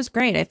 I thought it was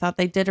great. I thought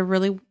they did a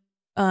really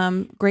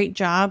great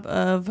job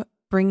of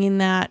bringing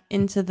that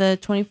into the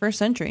 21st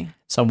century.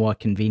 Somewhat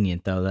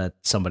convenient, though, that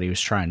somebody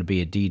was trying to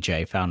be a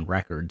DJ, found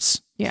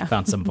records,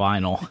 found some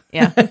vinyl.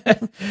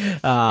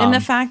 And the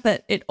fact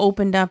that it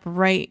opened up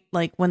right,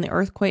 like when the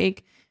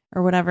earthquake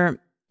or whatever,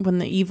 when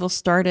the evil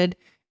started,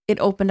 it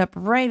opened up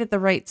right at the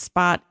right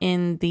spot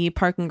in the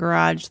parking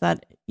garage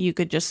that you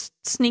could just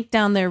sneak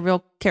down there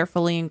real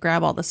carefully and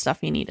grab all the stuff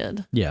you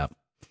needed. Yeah.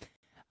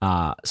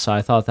 So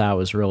I thought that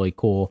was really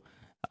cool.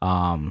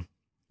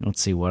 Let's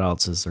see, what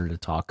else is there to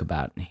talk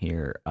about in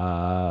here?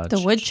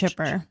 The wood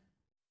chipper.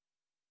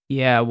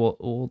 Yeah,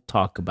 we'll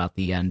talk about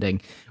the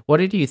ending. What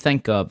did you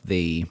think of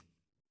the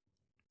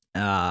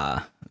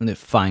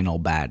final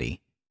baddie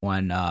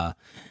when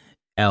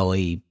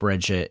Ellie,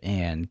 Bridget,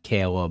 and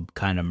Caleb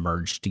kind of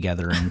merged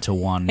together into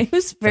one? It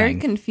was very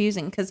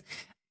confusing because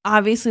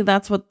obviously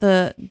that's what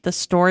the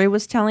story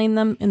was telling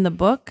them in the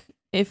book.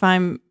 If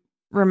I'm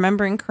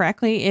remembering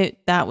correctly,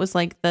 that was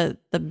like the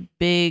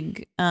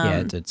big. Yeah,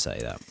 it did say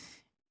that.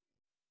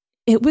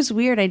 It was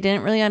weird. I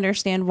didn't really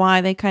understand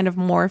why they kind of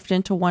morphed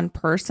into one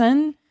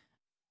person.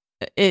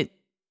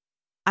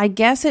 I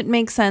guess it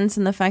makes sense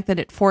in the fact that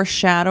it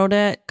foreshadowed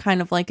it,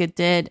 kind of like it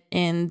did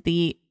in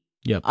the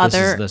other.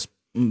 This is this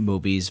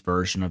movie's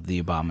version of the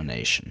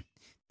Abomination.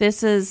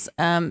 This is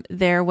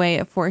their way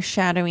of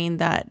foreshadowing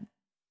that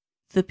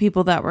the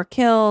people that were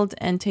killed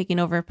and taking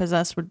over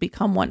possessed would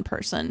become one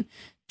person.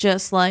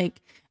 Just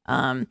like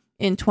in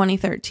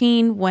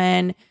 2013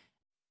 when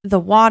the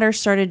water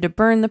started to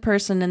burn the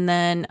person and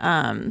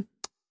then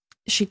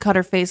she cut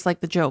her face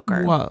like the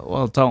Joker.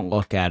 Well, don't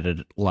look at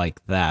it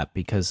like that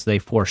because they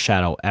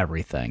foreshadow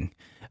everything.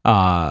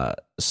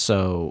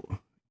 So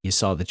you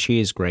saw the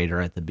cheese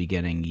grater at the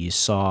beginning. You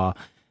saw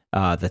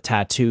the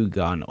tattoo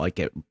gun.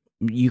 Like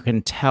you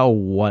can tell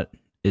what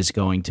is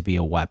going to be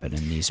a weapon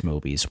in these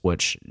movies,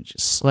 which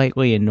is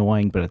slightly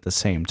annoying, but at the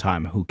same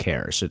time, who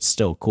cares? It's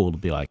still cool to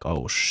be like,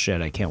 oh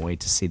shit, I can't wait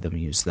to see them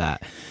use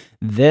that.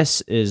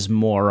 This is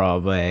more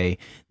of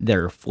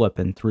they're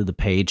flipping through the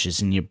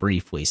pages and you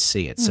briefly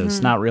see it. So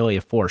it's not really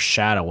a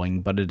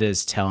foreshadowing, but it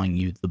is telling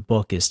you, the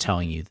book is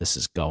telling you this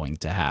is going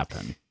to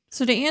happen.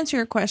 So to answer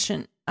your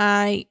question,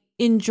 I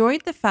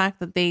enjoyed the fact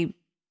that they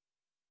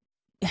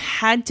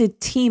had to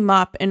team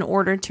up in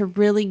order to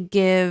really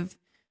give,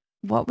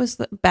 what was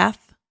the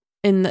Beth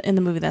in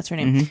the movie, that's her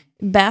name,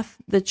 Beth,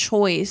 the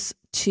choice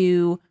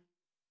to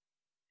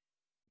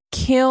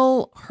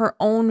kill her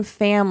own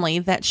family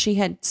that she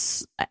had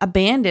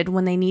abandoned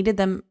when they needed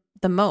them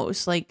the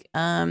most. Like,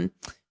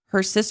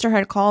 her sister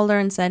had called her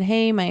and said,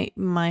 hey,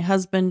 my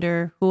husband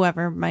or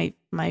whoever, my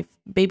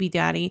baby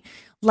daddy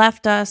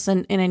left us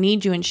and I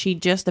need you. And she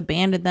just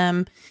abandoned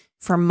them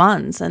for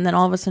months. And then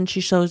all of a sudden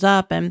she shows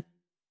up and,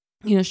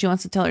 you know, she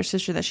wants to tell her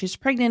sister that she's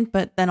pregnant,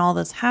 but then all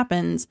this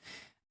happens.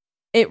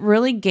 It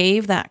really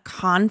gave that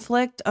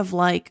conflict of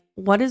like,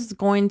 what is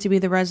going to be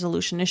the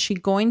resolution? Is she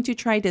going to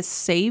try to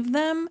save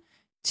them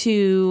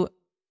to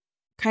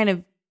kind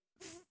of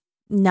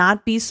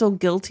not be so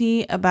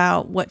guilty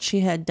about what she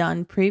had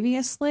done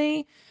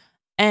previously?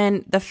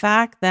 And the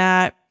fact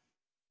that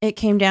it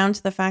came down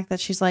to the fact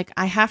that she's like,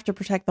 I have to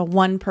protect the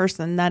one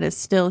person that is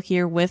still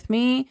here with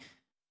me.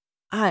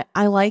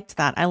 I liked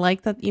that. I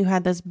liked that you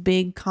had this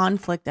big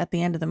conflict at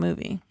the end of the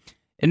movie.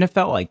 And it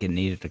felt like it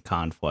needed a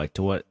conflict.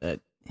 What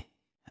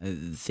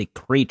the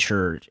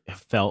creature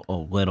felt a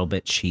little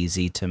bit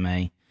cheesy to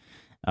me.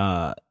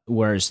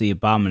 Whereas the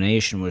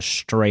Abomination was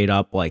straight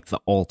up like the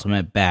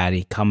ultimate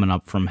baddie coming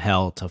up from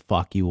hell to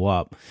fuck you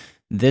up.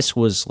 This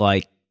was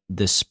like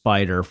the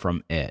spider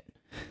from It.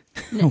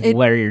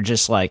 Where you're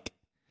just like,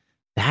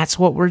 that's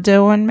what we're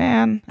doing,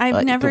 man.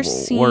 I've never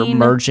seen. We're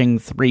merging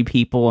 3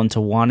 people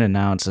into one, and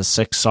now it's a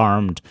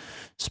 6-armed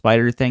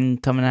spider thing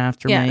coming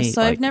after me. Yeah,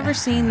 so I've never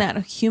seen that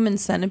Human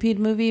Centipede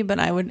movie, but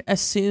I would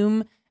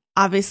assume,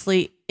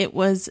 obviously, it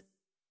was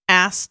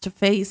ass to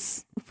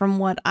face from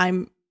what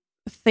I'm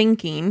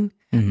thinking,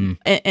 and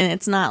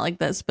it's not like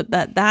this. But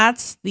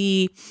that's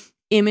the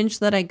image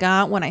that I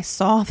got when I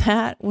saw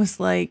that, was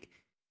like,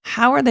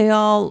 how are they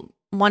all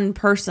one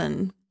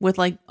person with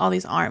like all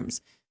these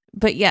arms?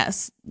 But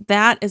yes,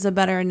 that is a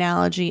better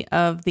analogy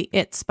of the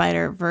It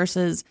spider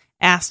versus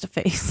ass to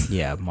face.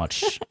 Yeah,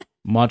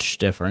 much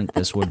different.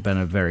 This would have been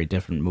a very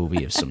different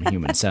movie if some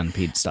Human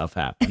Centipede stuff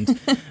happened.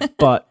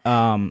 But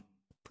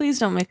please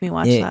don't make me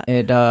watch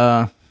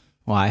that.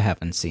 Well, I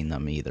haven't seen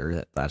them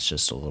either. That's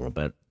just a little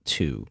bit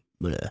too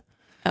bleh.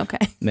 Okay.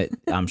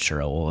 I'm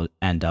sure it will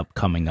end up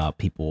coming up.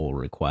 People will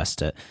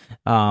request it.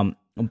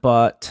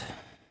 But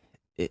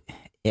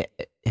it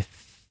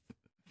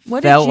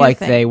what felt did you like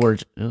think? they were,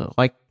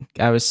 like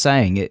I was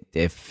saying,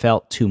 it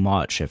felt too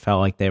much. It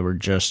felt like they were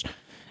just,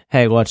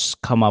 hey, let's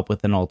come up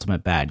with an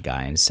ultimate bad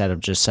guy, instead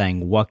of just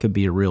saying what could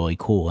be a really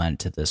cool end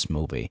to this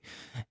movie.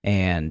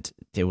 And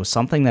it was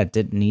something that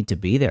didn't need to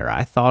be there.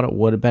 I thought it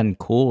would have been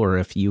cooler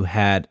if you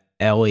had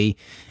Ellie,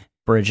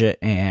 Bridget,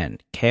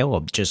 and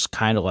Caleb just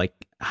kind of like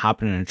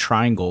hopping in a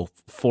triangle,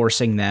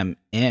 forcing them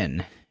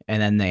in, and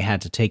then they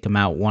had to take them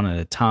out one at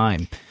a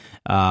time.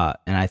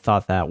 And I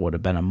thought that would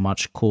have been a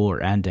much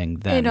cooler ending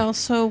than... It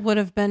also would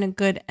have been a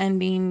good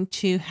ending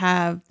to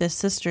have the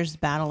sisters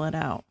battle it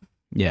out.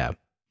 Yeah.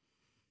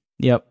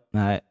 Yep,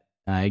 I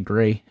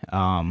agree.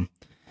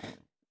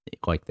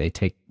 Like they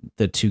take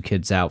the 2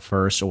 kids out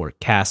first, or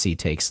Cassie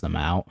takes them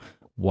out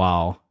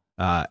while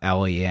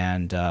Ellie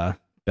and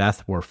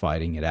Beth were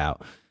fighting it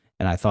out.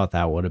 And I thought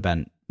that would have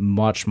been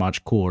much,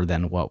 much cooler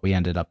than what we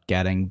ended up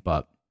getting,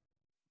 but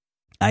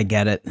I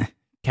get it.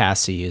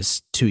 Cassie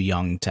is too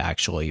young to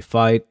actually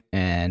fight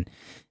and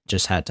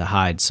just had to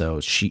hide. So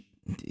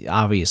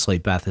obviously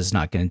Beth is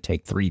not going to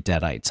take 3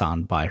 Deadites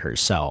on by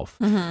herself.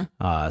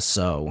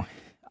 So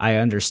I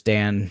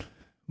understand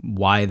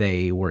why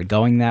they were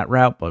going that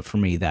route, but for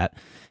me, that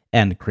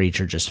end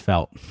creature just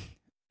felt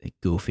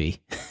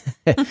goofy,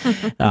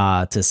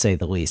 to say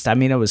the least. I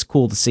mean, it was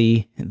cool to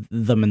see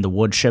them in the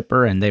wood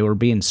chipper, and they were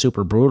being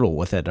super brutal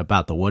with it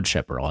about the wood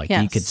chipper. Like,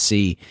 you could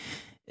see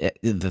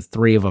the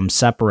 3 of them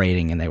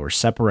separating, and they were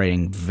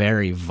separating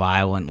very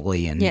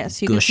violently and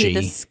yes, you gushy.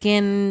 can see the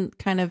skin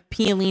kind of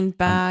peeling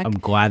back. I'm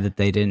glad that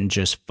they didn't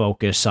just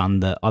focus on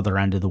the other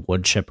end of the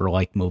wood chipper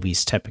like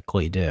movies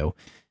typically do.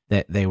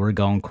 That they were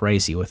going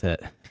crazy with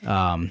it.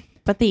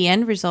 But the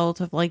end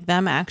result of like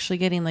them actually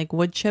getting like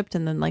wood chipped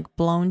and then like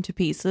blown to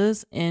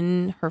pieces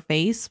in her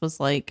face was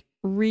like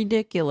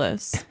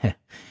ridiculous.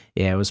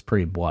 Yeah, it was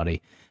pretty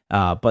bloody.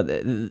 But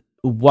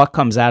what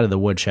comes out of the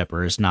wood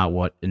chipper is not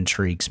what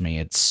intrigues me.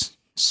 It's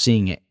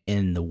seeing it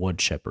in the wood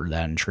chipper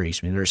that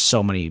intrigues me. There's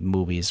so many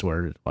movies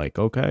where like,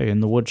 okay, in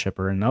the wood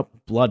chipper, and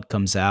blood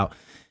comes out.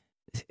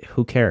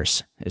 Who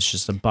cares? It's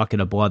just a bucket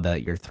of blood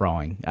that you're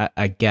throwing.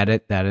 I get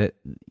it that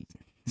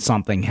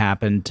something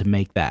happened to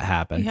make that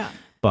happen. Yeah.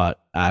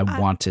 But I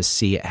want to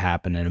see it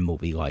happen in a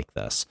movie like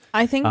this.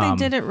 I think they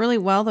did it really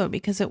well, though,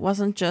 because it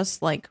wasn't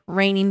just like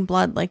raining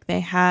blood like they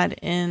had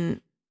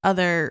in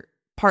other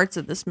parts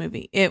of this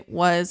movie. It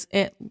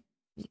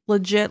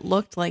legit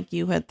looked like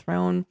you had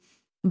thrown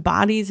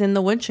bodies in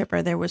the wood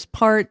chipper. There was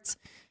parts.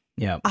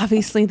 Yeah.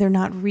 Obviously, they're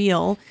not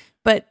real,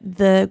 but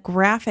the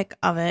graphic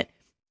of it,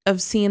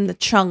 of seeing the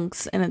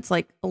chunks, and it's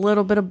like a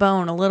little bit of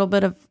bone, a little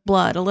bit of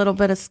blood, a little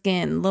bit of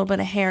skin, a little bit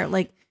of hair.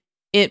 Like,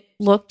 it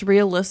looked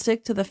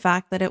realistic to the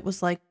fact that it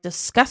was like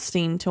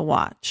disgusting to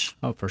watch.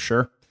 Oh, for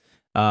sure.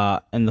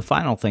 And the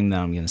final thing that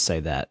I'm going to say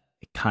that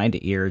it kind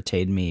of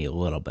irritated me a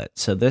little bit.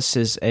 So this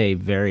is a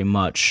very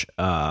much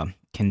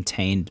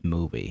contained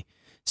movie.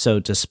 So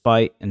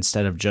despite,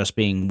 instead of just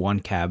being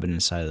one cabin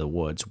inside of the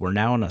woods, we're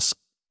now in a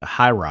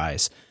high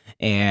rise,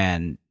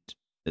 and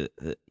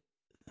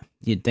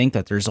you'd think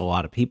that there's a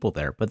lot of people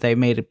there, but they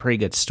made a pretty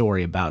good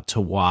story about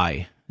to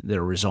why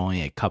there was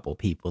only a couple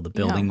people. The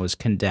building was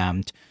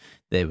condemned.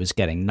 It was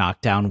getting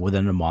knocked down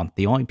within a month.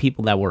 The only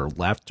people that were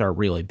left are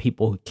really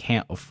people who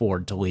can't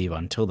afford to leave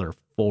until they're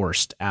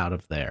forced out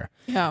of there.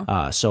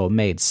 Yeah. So it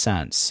made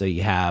sense. So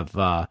you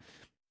have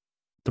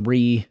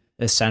 3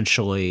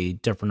 essentially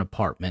different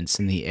apartments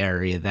in the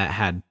area that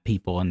had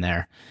people in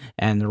there,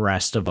 and the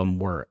rest of them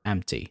were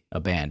empty,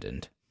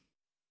 abandoned.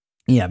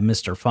 You have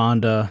Mr.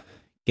 Fonda,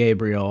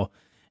 Gabriel,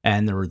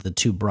 and there were the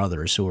 2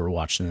 brothers who were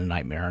watching the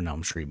Nightmare on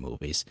Elm Street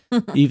movies.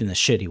 Even the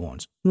shitty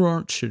ones. There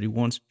aren't shitty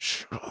ones.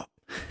 Shut up.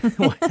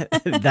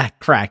 That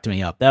cracked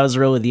me up. That was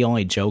really the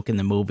only joke in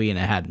the movie, and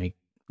it had me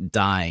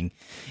dying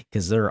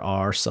because there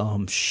are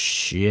some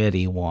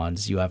shitty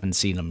ones. You haven't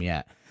seen them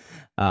yet.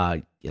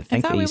 I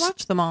thought we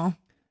watched them all.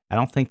 I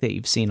don't think that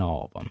you've seen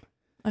all of them.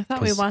 I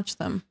thought we watched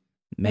them.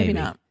 Maybe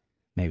not.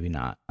 Maybe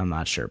not. I'm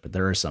not sure, but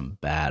there are some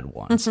bad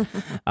ones.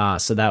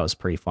 So that was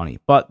pretty funny.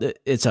 But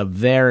it's a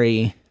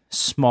very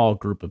small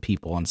group of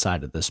people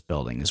inside of this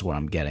building is what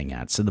I'm getting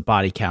at. So the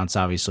body count's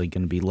obviously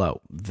going to be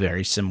low,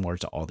 very similar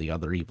to all the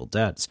other Evil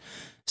Deads.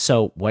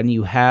 So when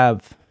you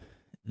have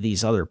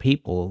these other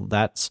people,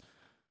 that's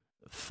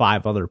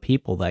 5 other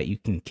people that you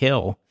can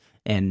kill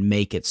and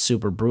make it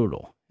super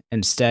brutal.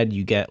 Instead,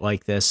 you get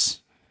like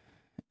this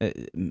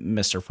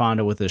Mr.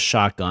 Fonda with his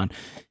shotgun.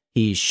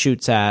 He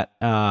shoots at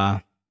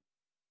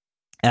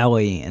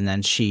Ellie, and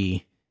then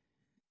she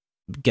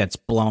gets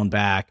blown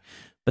back,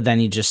 but then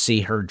you just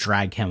see her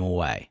drag him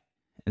away,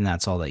 and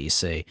that's all that you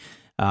see.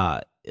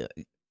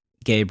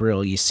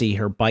 Gabriel, you see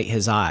her bite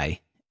his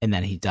eye, and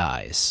then he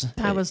dies.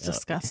 That was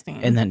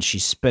disgusting. And then she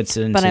spits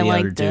it into the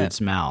other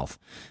dude's mouth,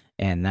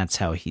 and that's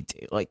how he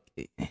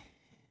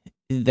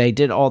they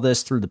did all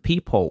this through the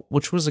peephole,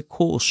 which was a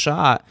cool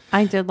shot.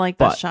 I did like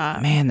that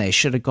shot. Man, they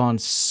should have gone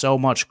so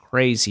much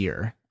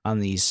crazier on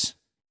these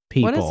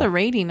people. What is the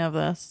rating of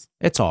this?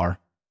 It's R.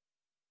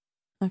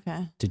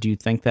 Okay. Did you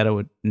think that it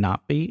would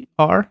not be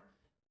R?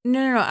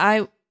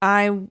 No.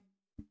 I'm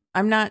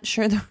not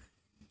sure.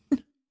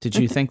 Did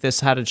you think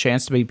this had a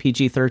chance to be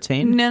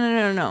PG-13?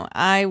 No.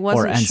 I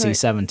wasn't or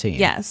NC-17.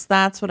 Yes,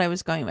 that's what I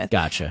was going with.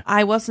 Gotcha.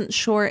 I wasn't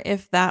sure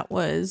if that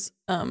was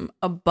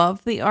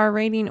above the R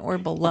rating or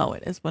below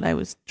it, is what I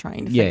was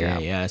trying to figure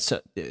out. Yeah.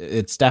 So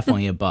it's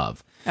definitely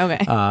above. Okay.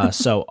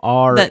 So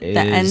R the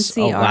is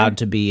NCR? allowed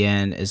to be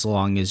in as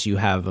long as you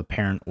have a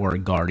parent or a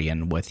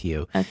guardian with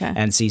you. Okay.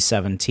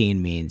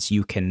 NC-17 means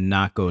you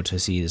cannot go to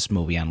see this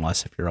movie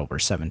unless if you're over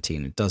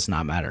 17. It does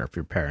not matter if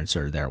your parents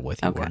are there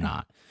with you or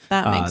not.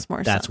 That makes more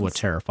sense. That's what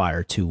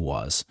Terrifier 2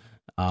 was.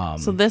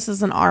 So this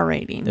is an R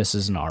rating. This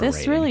is an R rating.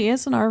 This really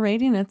is an R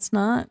rating. It's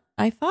not.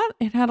 I thought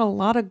it had a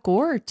lot of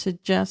gore to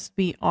just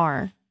be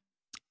R.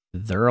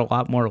 They're a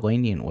lot more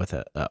lenient with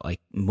it.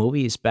 Like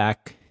movies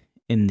back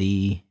in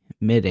the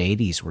mid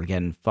 80s were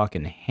getting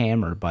fucking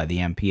hammered by the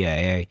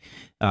MPAA.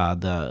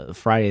 The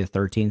Friday the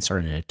 13th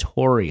are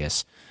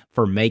notorious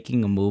for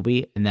making a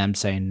movie and them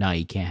saying, no,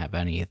 you can't have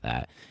any of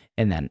that.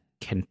 And then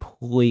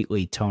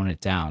completely tone it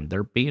down.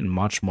 They're being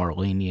much more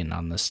lenient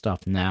on this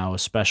stuff now,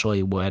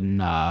 especially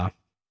when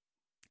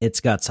it's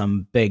got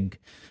some big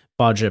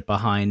budget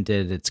behind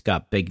it. It's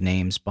got big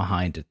names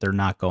behind it. They're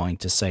not going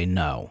to say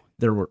no.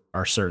 There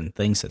are certain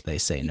things that they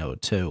say no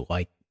to,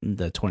 like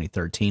the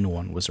 2013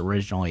 one was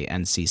originally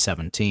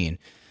NC-17,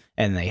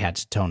 and they had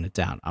to tone it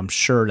down. I'm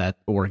sure that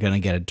we're going to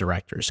get a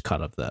director's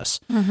cut of this,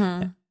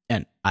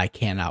 and I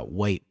cannot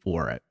wait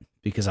for it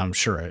because I'm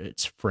sure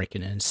it's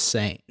freaking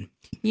insane.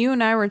 You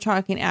and I were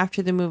talking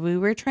after the movie. We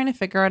were trying to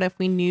figure out if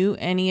we knew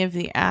any of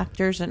the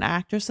actors and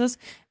actresses,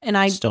 and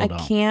I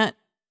can't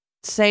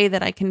say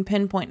that I can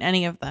pinpoint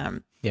any of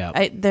them. Yeah,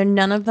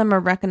 none of them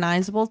are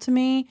recognizable to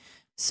me.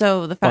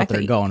 So the fact that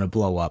they're going to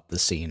blow up the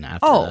scene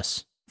after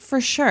this, for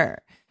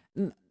sure,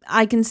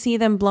 I can see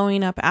them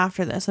blowing up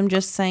after this. I'm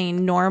just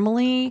saying,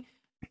 normally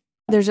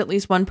there's at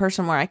least one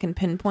person where I can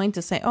pinpoint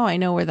to say, oh, I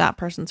know where that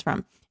person's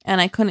from,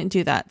 and I couldn't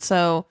do that.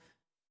 So.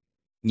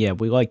 Yeah,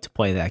 we like to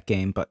play that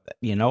game, but,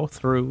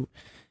 through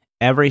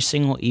every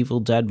single Evil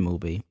Dead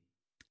movie,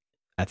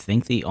 I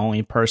think the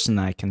only person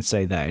that I can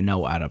say that I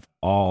know out of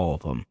all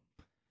of them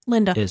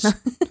Linda is...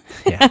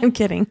 Yeah. I'm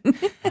kidding.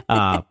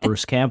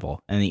 Bruce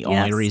Campbell, and the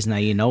only reason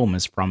that you know him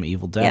is from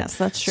Evil Dead. Yes,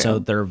 that's true. So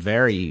they're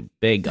very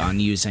big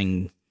on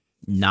using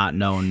not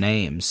known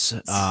names.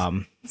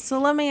 So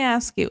let me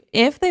ask you,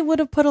 if they would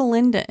have put a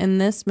Linda in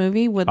this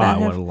movie, would I that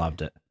would have, have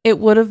loved it. it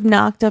would have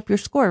knocked up your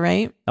score,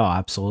 right? Oh,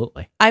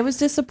 absolutely. I was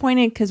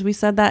disappointed because we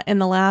said that in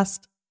the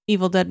last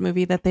Evil Dead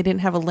movie that they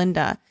didn't have a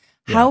Linda.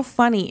 Yeah. How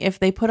funny if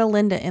they put a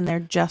Linda in there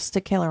just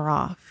to kill her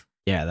off.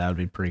 Yeah, that would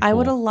be pretty cool. I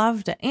would have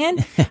loved it.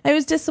 And I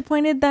was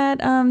disappointed that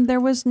there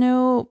was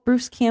no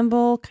Bruce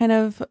Campbell kind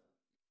of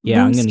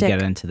Yeah, I'm going to boomstick.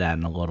 get into that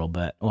in a little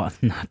bit. Well,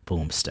 not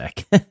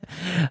boomstick.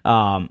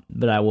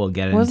 But I will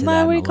get into Wasn't that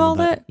that what in he a little called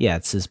bit. it? Yeah,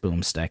 it's his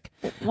boomstick.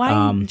 Why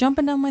are you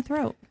jumping down my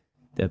throat?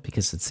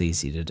 Because it's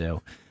easy to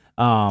do.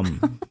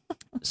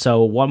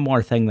 So one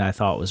more thing that I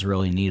thought was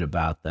really neat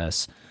about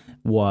this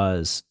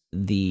was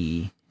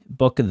the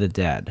Book of the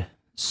Dead.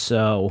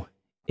 So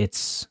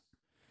this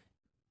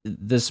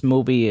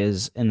movie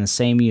is in the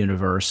same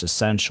universe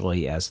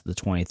essentially as the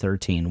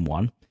 2013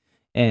 one,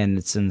 and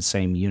it's in the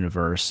same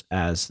universe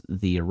as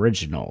the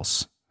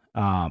originals.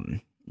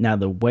 Now,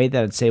 the way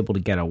that it's able to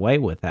get away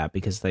with that,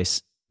 because they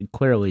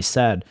clearly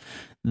said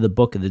the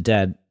Book of the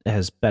Dead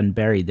has been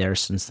buried there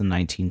since the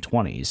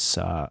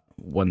 1920s,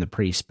 when the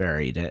priest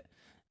buried it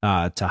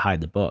to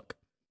hide the book.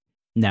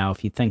 Now,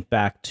 if you think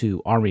back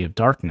to Army of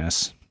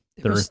Darkness,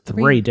 there are was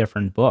three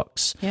different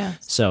books. Yeah.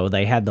 So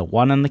they had the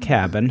one in the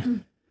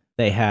cabin,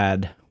 they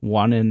had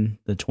one in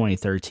the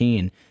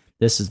 2013.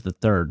 This is the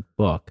third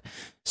book.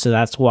 So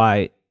that's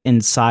why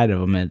inside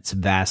of them it's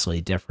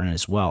vastly different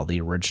as well.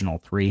 The original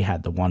three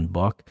had the one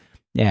book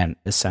and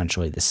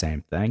essentially the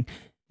same thing.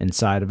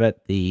 Inside of it,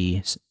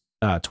 the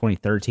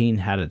 2013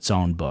 had its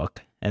own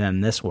book, and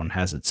then this one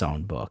has its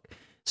own book.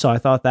 So I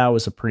thought that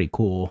was a pretty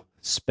cool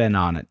spin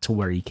on it to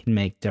where you can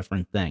make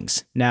different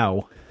things.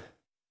 Now,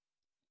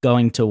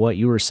 going to what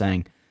you were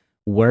saying,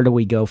 where do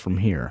we go from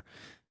here?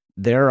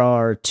 There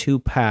are two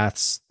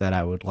paths that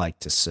I would like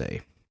to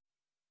see.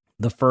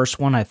 The first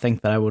one I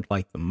think that I would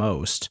like the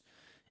most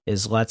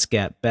is let's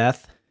get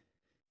Beth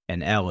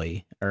and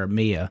Ellie, or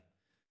Mia,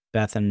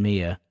 Beth and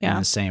Mia in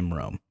the same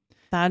room.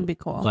 That'd be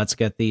cool. Let's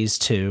get these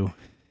two.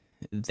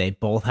 They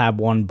both have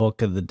one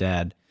Book of the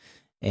Dead,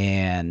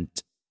 and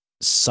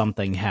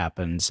something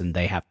happens and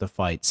they have to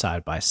fight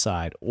side by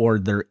side, or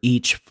they're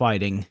each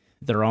fighting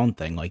their own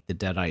thing, like the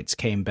Deadites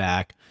came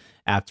back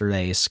after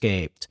they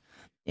escaped,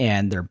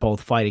 and they're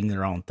both fighting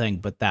their own thing,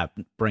 but that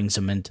brings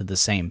them into the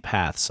same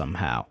path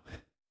somehow.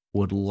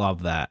 Would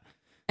love that.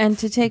 And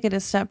to take it a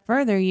step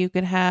further, you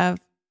could have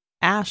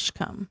Ash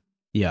come.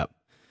 Yep.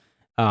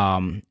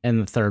 And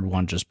the third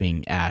one just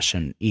being Ash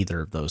and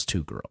either of those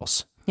two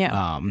girls.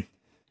 Yeah.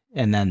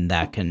 And then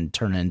that can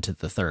turn into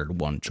the third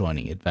one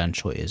joining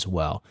eventually as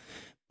well.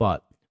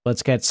 But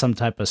let's get some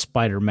type of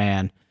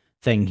Spider-Man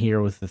thing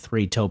here with the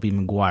three Tobey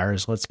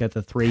Maguires. Let's get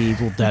the three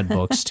Evil Dead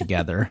books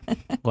together.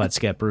 Let's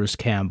get Bruce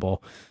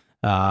Campbell,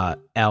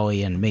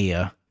 Ellie, and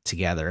Mia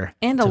together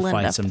And a to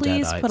Linda. fight some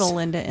Please Deadites. put a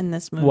Linda in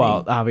this movie.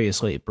 Well,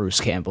 obviously, Bruce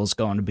Campbell's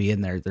going to be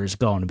in there. There's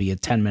going to be a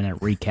 10-minute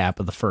recap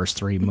of the first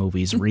three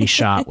movies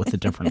reshot with a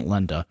different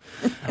Linda.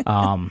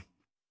 But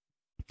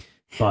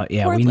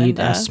yeah, Poor we need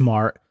Linda.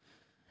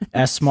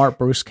 a smart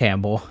Bruce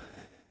Campbell,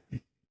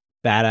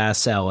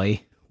 badass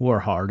Ellie,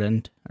 war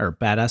hardened, or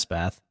badass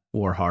Beth,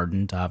 war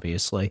hardened,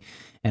 obviously,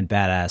 and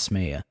badass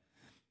Mia.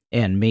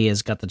 And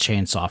Mia's got the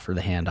chainsaw for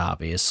the hand,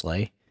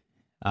 obviously.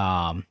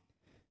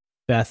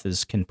 Beth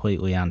is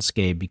completely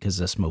unscathed because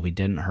this movie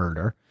didn't hurt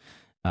her.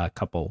 A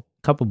couple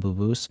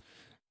boo-boos.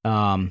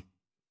 And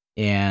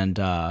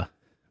well,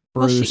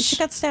 Bruce, she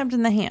got stabbed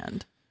in the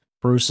hand.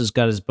 Bruce has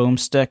got his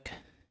boomstick,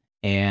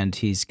 and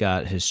he's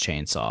got his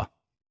chainsaw.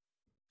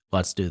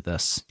 Let's do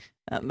this.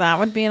 That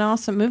would be an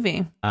awesome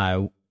movie.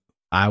 I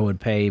would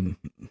pay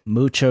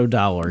mucho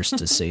dollars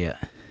to see it.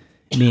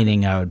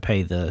 Meaning I would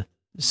pay the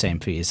same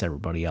fee as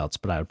everybody else,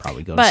 but I would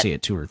probably go to see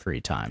it 2 or 3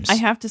 times. I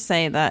have to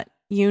say that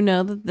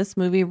that this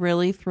movie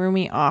really threw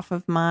me off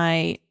of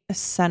my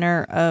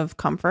center of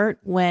comfort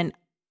when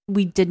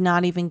we did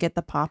not even get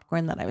the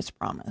popcorn that I was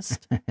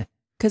promised.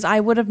 Because I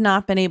would have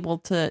not been able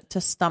to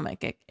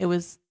stomach it. It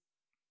was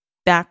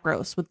that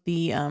gross with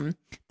the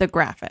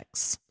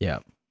graphics. Yeah.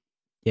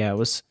 Yeah, it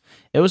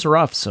was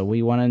rough. So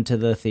we went into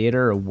the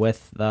theater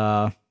with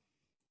all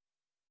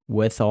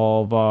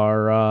of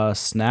our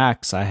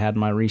snacks. I had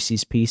my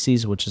Reese's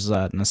Pieces, which is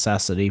a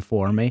necessity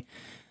for me.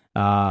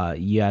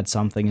 You had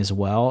something as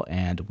well,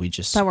 and we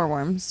just Sour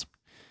worms.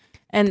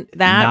 And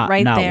that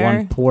right not there.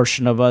 one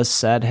portion of us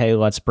said, hey,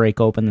 let's break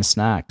open the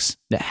snacks.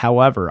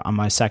 However, on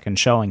my second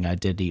showing, I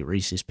did eat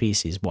Reese's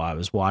Pieces while I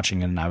was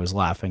watching it, and I was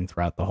laughing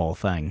throughout the whole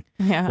thing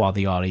Yeah. while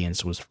the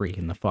audience was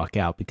freaking the fuck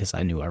out because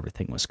I knew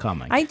everything was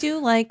coming. I do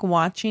like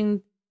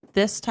watching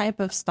this type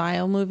of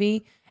style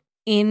movie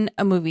in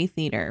a movie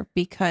theater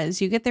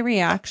because you get the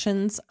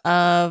reactions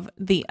of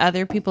the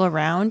other people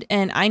around.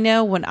 And I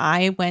know when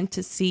I went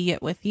to see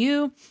it with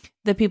you,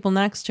 the people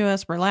next to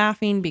us were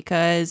laughing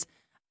because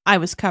I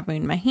was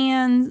covering my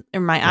hands or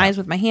my eyes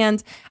with my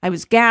hands. I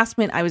was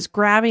gasping. I was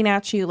grabbing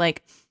at you.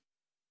 Like,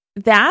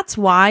 that's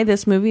why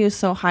this movie is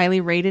so highly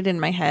rated in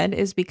my head,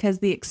 is because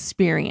the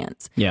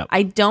experience. Yeah.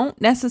 I don't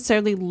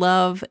necessarily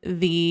love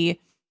the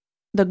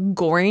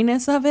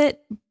goriness of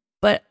it,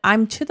 but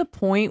I'm to the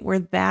point where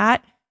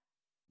that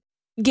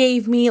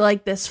gave me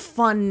like this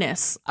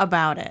funness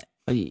about it.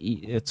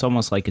 It's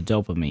almost like a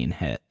dopamine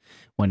hit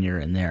when you're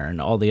in there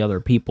and all the other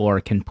people are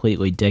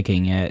completely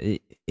digging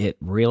it. It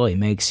really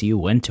makes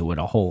you into it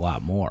a whole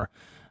lot more.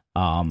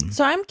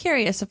 So I'm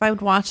curious if I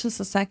would watch this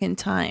a second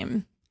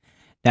time.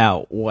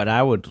 Now, what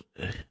I would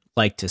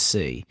like to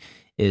see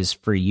is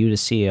for you to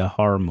see a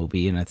horror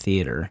movie in a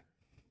theater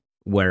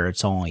where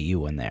it's only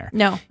you in there.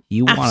 No.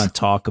 You want to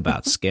talk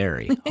about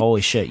scary.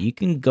 Holy shit. You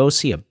can go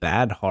see a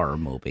bad horror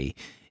movie.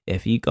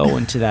 If you go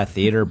into that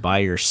theater by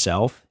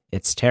yourself,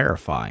 it's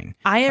terrifying.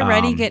 I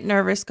already get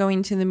nervous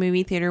going to the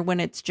movie theater when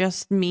it's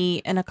just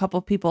me and a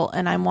couple people,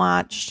 and I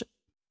watched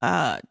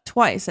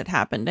twice it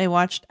happened. I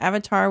watched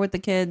Avatar with the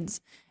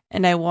kids,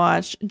 and I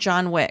watched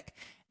John Wick.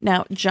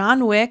 Now,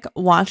 John Wick,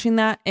 watching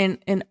that in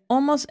an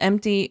almost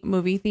empty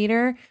movie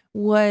theater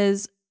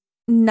was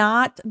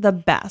not the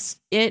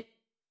best.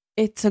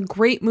 It's a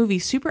great movie,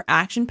 super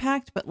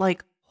action-packed, but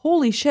like,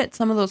 holy shit,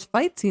 some of those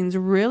fight scenes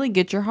really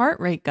get your heart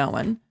rate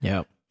going.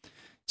 Yep.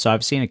 So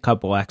I've seen a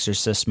couple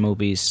Exorcist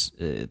movies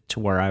to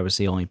where I was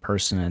the only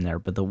person in there,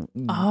 but the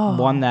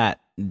one that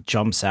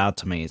jumps out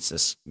to me is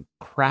this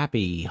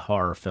crappy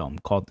horror film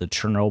called The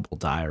Chernobyl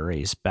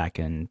Diaries back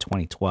in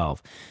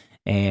 2012.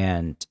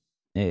 And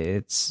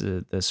it's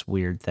this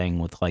weird thing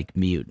with like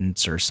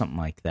mutants or something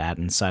like that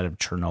inside of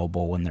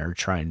Chernobyl when they're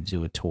trying to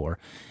do a tour.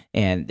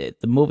 And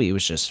the movie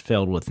was just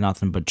filled with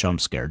nothing but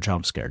jump scare.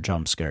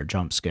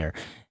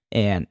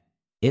 And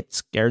it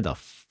scared the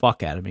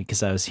fuck out of me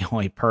because I was the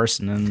only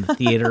person in the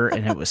theater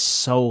and it was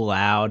so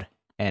loud.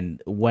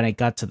 And when it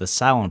got to the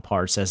silent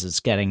parts as it's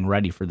getting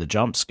ready for the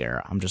jump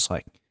scare, I'm just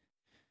like,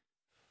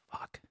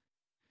 fuck.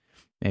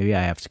 Maybe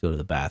I have to go to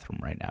the bathroom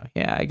right now.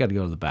 Yeah, I got to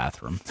go to the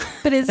bathroom.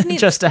 But isn't it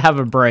just to have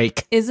a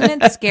break? Isn't it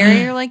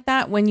scarier like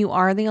that when you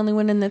are the only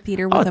one in the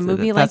theater with a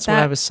movie like that? That's what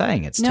I was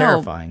saying. It's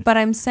terrifying. But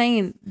I'm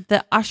saying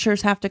the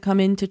ushers have to come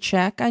in to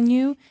check on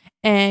you,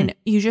 and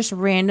you just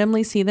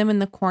randomly see them in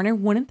the corner.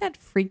 Wouldn't that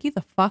freak you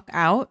the fuck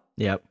out?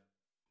 Yep.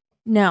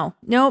 Nope.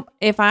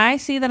 If I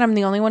see that I'm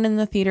the only one in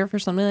the theater for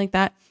something like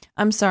that,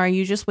 I'm sorry,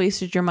 you just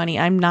wasted your money.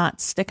 I'm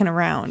not sticking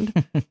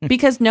around.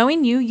 Because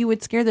knowing you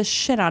would scare the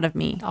shit out of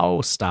me.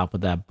 Oh, stop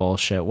with that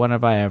bullshit. When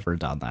have I ever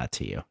done that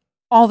to you?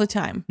 All the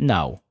time.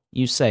 No.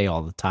 You say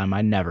all the time.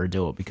 I never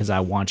do it because I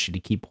want you to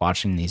keep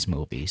watching these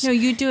movies. No,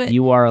 you do it.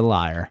 You are a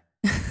liar.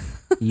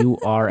 You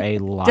are a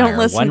liar. Don't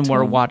listen when to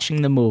we're him.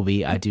 watching the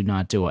movie, I do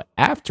not do it.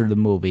 After the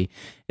movie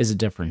is a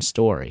different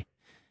story.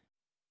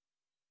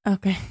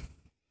 Okay.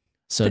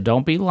 So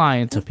don't be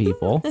lying to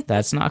people.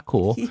 That's not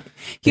cool.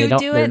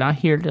 They're not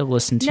here to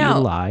listen to you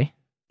lie.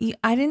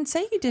 I didn't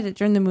say you did it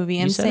during the movie.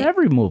 You said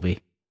every movie.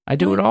 I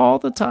do it all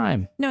the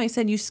time. No, I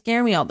said you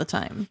scare me all the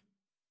time.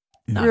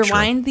 Not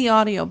Rewind true. the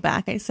audio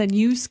back. I said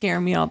you scare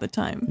me all the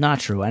time.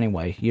 Not true.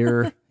 Anyway,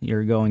 you're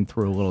going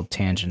through a little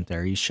tangent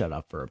there. You shut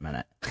up for a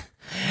minute.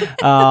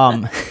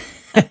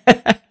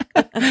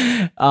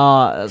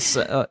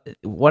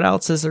 What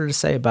else is there to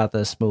say about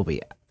this movie?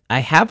 I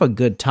have a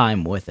good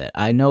time with it.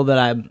 I know that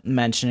I'm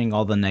mentioning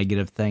all the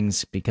negative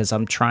things because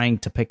I'm trying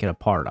to pick it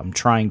apart. I'm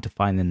trying to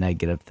find the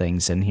negative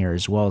things in here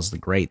as well as the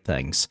great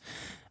things.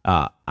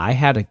 I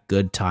had a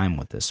good time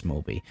with this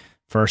movie.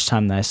 First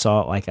time that I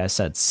saw it, like I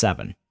said,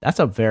 7. That's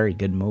a very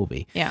good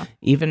movie. Yeah.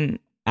 Even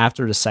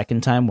after the second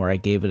time where I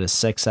gave it a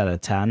 6 out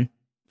of 10,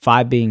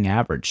 5 being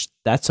average,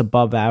 that's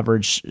above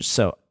average.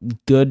 So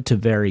good to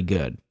very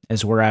good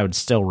is where I would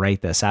still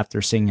rate this after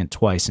seeing it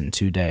twice in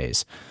 2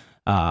 days.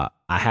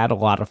 I had a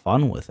lot of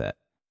fun with it.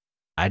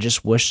 I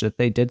just wish that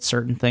they did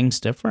certain things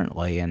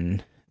differently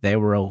and they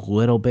were a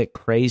little bit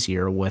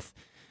crazier with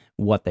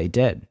what they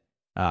did.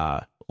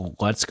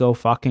 Let's go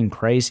fucking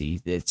crazy.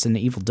 It's an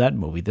Evil Dead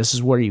movie. This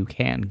is where you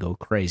can go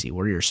crazy,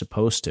 where you're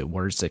supposed to,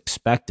 where it's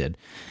expected.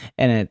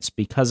 And it's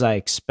because I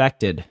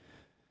expected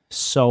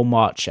so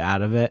much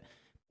out of it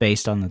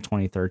based on the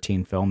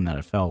 2013 film that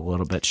it fell a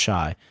little bit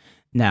shy.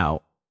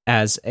 Now,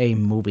 as a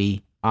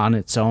movie on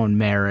its own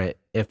merit,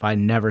 if I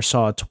never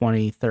saw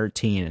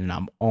 2013 and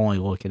I'm only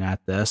looking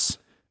at this,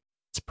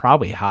 it's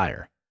probably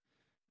higher.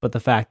 But the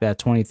fact that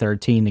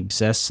 2013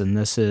 exists and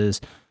this is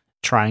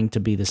trying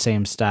to be the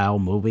same style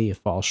movie, it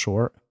falls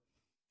short.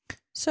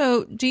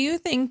 So do you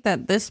think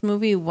that this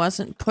movie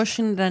wasn't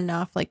pushing it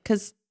enough? Like,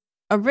 because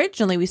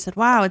originally we said,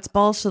 wow, it's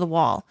balls to the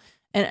wall.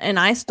 And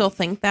I still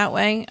think that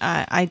way.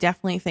 I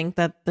definitely think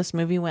that this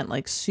movie went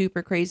like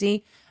super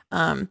crazy.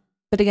 But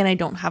again, I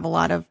don't have a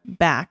lot of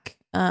back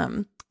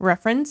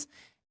reference.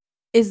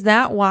 Is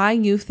that why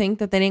you think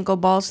that they didn't go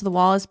balls to the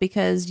wall? Is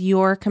because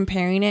you're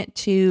comparing it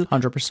to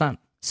 100%.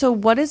 So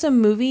what is a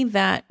movie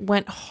that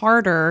went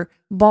harder,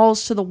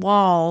 balls to the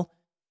wall,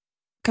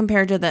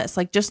 compared to this?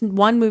 Like just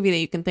one movie that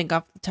you can think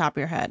off the top of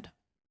your head.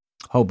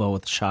 Hobo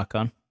with a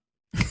Shotgun.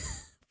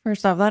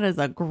 First off, that is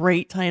a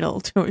great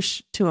title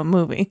to a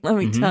movie. Let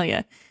me tell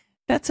you.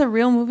 That's a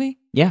real movie?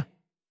 Yeah,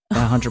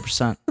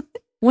 100%.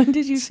 When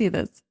did you see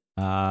this?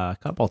 A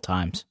couple of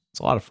times. It's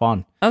a lot of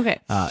fun.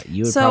 Okay.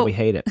 You would probably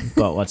hate it,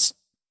 but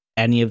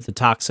any of the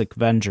Toxic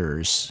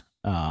Avengers,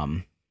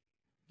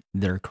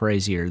 they're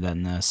crazier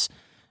than this.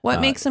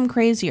 What makes them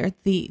crazier?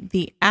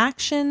 The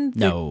action,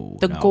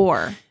 the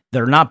gore.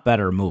 They're not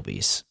better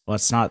movies.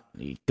 Let's not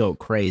go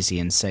crazy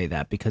and say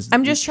that, because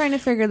I'm just trying to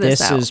figure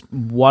this out. This is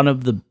one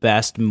of the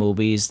best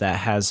movies that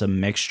has a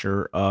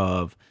mixture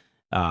of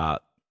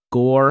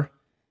gore,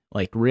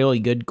 like really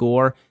good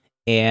gore,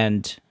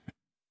 and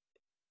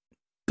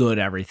good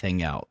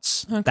everything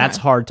else. Okay. That's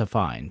hard to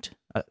find.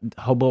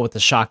 Hobo with the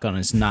Shotgun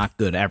is not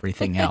good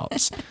everything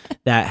else.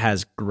 That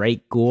has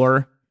great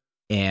gore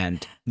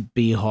and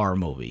B horror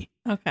movie.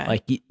 Okay.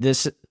 Like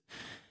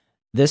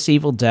this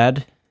Evil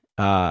Dead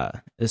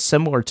is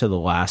similar to the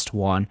last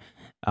one.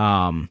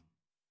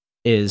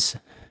 Is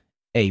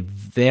a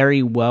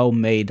very well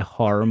made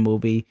horror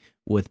movie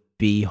with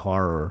B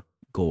horror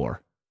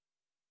gore.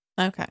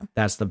 Okay.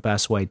 That's the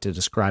best way to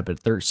describe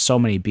it. There's so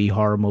many B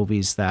horror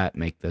movies that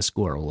make this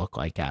gore look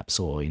like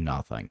absolutely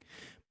nothing.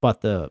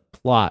 But the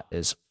plot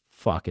is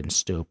fucking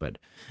stupid.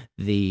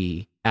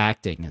 The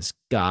acting is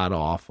god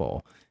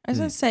awful. I was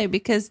going to say,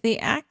 because the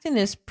acting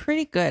is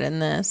pretty good in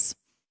this.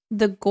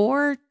 The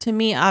gore, to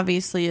me,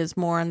 obviously, is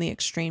more on the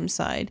extreme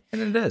side.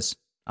 And it is.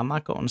 I'm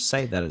not going to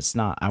say that it's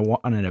not. I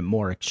wanted it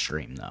more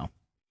extreme, though.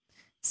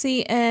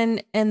 See,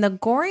 and the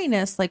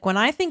goriness, like when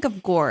I think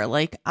of gore,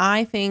 like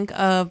I think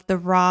of the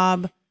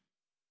Rob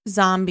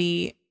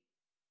Zombie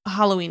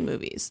Halloween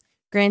movies.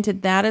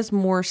 Granted, that is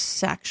more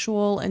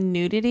sexual and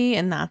nudity,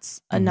 and that's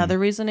another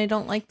reason I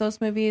don't like those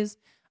movies.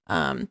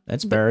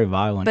 That's very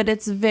violent. But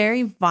it's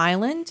very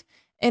violent,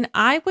 and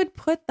I would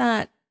put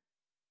that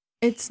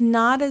it's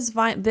not as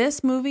violent.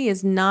 This movie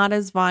is not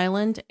as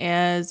violent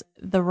as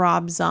the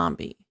Rob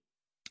Zombie.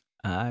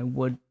 I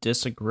would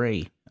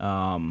disagree.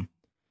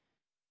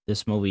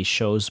 This movie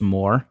shows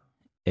more.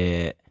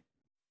 Where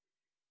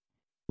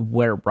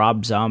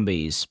Rob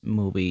Zombie's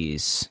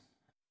movies,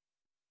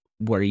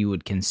 where you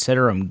would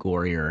consider them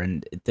gorier,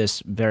 and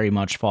this very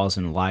much falls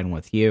in line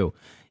with you,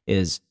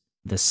 is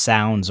the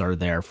sounds are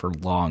there for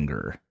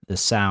longer. The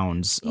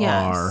sounds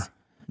are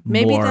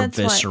more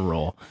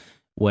visceral,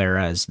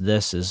 whereas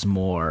this is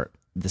more,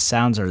 the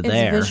sounds are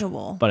there,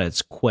 visual, but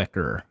it's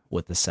quicker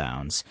with the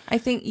sounds. I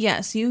think,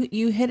 yes,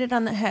 you hit it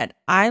on the head.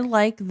 I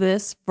like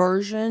this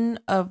version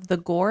of the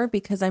gore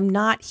because I'm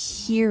not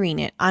hearing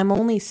it. I'm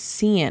only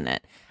seeing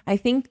it. I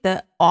think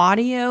the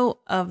audio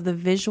of the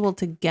visual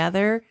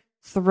together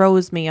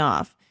throws me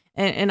off.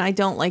 And I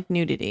don't like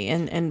nudity.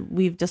 And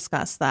we've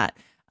discussed that.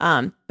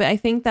 But I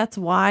think that's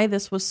why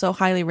this was so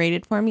highly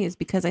rated for me, is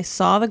because I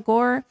saw the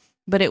gore,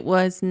 but it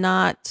was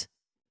not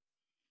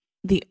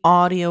the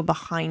audio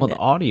behind it. Well, the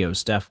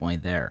audio's definitely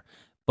there.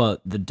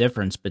 But the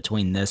difference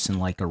between this and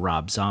like a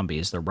Rob Zombie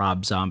is the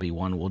Rob Zombie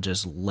one will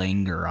just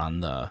linger on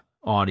the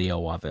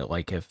audio of it.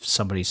 Like if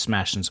somebody's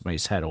smashing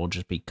somebody's head, it will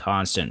just be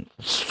constant.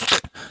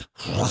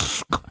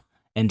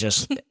 And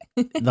just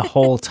the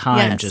whole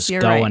time just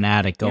going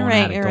at it, going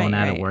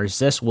at it. Whereas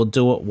this will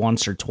do it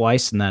once or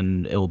twice and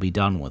then it will be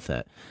done with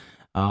it.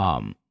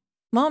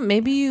 Well,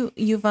 maybe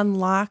you've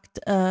unlocked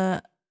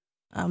a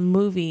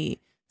movie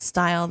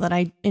style that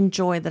I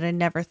enjoy that I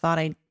never thought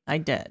I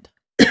did.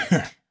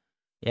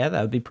 Yeah,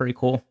 that would be pretty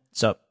cool.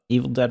 So,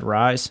 Evil Dead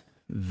Rise,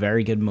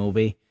 very good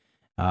movie.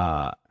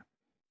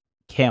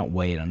 Can't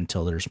wait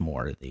until there's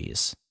more of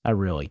these. I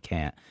really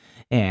can't.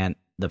 And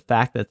the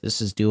fact that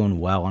this is doing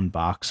well on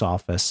box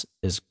office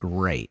is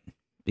great,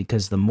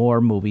 because the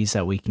more movies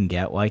that we can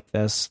get like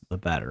this, the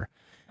better.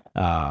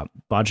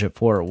 Budget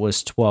for it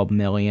was $12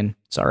 million.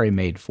 It's already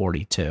made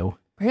 42.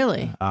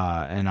 Really?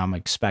 And I'm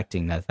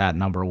expecting that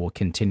number will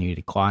continue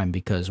to climb,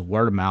 because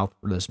word of mouth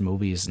for this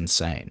movie is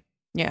insane.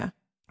 Yeah.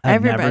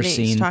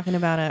 Everybody's talking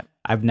about it.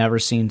 I've never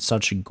seen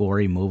such a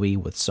gory movie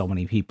with so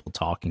many people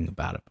talking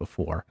about it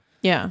before.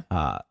 Yeah.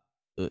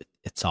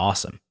 It's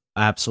awesome.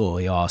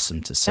 Absolutely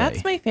awesome to see.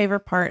 That's my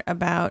favorite part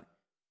about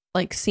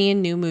like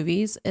seeing new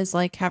movies, is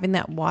like having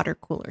that water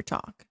cooler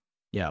talk.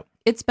 Yeah.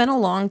 It's been a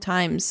long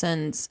time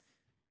since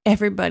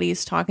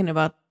everybody's talking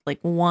about like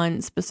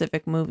one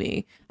specific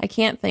movie. I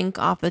can't think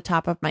off the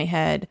top of my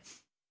head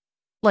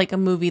like a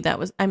movie that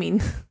was,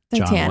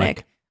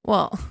 Titanic.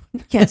 Well,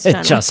 yes, John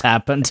Wick. It just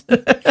happened.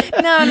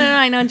 No,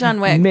 I know John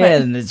Wick.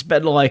 Man, it's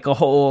been like a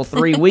whole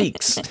 3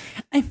 weeks.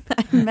 I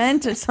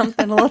meant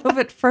something a little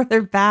bit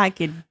further back,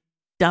 you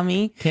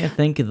dummy. Can't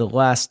think of the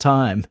last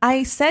time.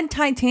 I said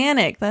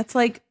Titanic. That's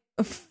like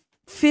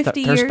 50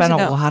 years ago. There's been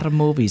a lot of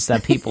movies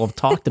that people have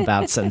talked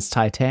about since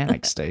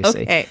Titanic,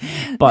 Stacey. Okay.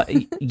 But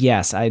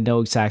yes, I know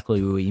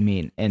exactly what you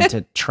mean. And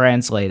to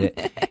translate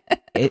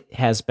it, it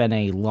has been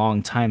a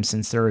long time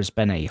since there has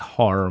been a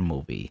horror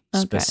movie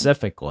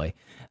specifically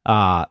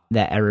that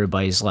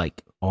everybody's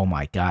like, oh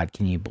my God,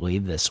 can you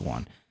believe this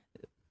one?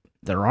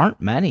 There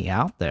aren't many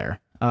out there.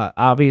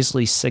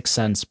 Obviously, Sixth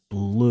Sense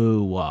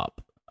blew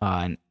up,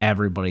 and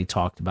everybody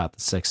talked about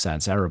the Sixth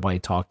Sense. Everybody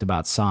talked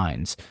about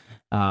Signs.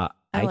 I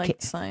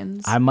like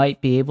Signs. I might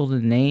be able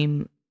to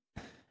name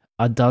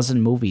a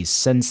dozen movies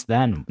since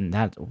then. And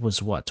that was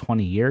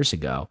 20 years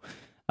ago,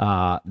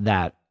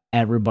 that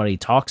everybody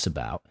talks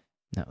about.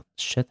 No,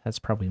 shit, that's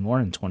probably more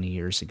than 20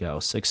 years ago.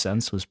 Sixth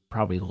Sense was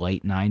probably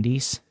late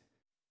 90s.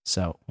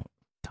 So,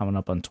 coming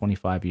up on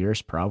 25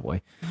 years,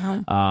 probably.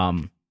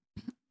 Wow.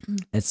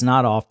 It's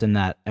not often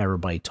that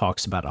everybody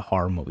talks about a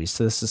horror movie,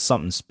 so this is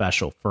something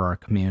special for our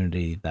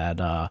community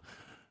that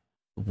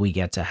we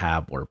get to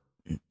have, where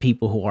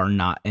people who are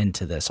not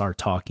into this are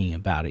talking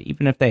about it.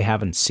 Even if they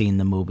haven't seen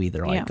the movie,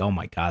 they're like, oh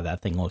my God,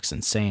 that thing looks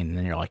insane. And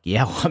then you're like,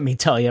 yeah, let me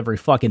tell you every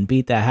fucking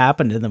beat that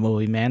happened in the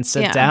movie, man.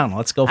 Sit down.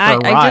 Let's go for a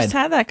ride. I just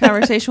had that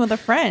conversation with a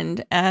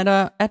friend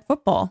at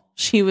football.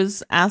 She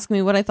was asking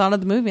me what I thought of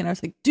the movie, and I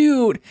was like,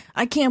 dude,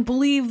 I can't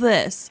believe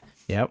this.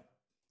 Yep.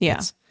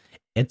 Yeah.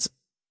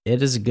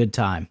 It is a good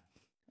time.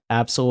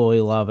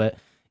 Absolutely love it.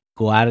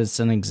 Glad it's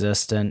in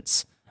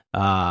existence.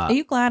 Are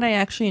you glad I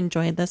actually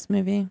enjoyed this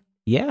movie?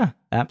 Yeah,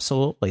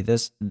 absolutely.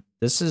 This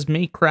is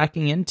me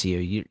cracking into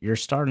you. You're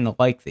starting to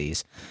like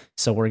these.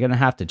 So we're going to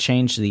have to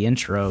change the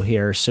intro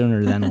here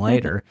sooner than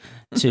later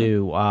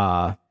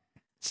to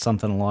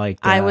something like...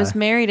 I was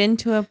married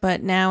into it,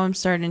 but now I'm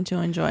starting to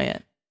enjoy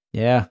it.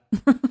 Yeah.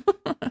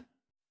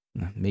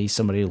 Me,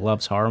 somebody who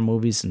loves horror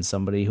movies, and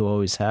somebody who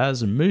always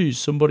has, and me,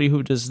 somebody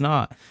who does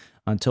not.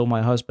 Until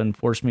my husband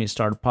forced me to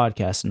start a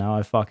podcast, and now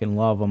I fucking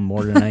love him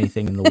more than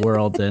anything in the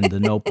world. And The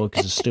Notebook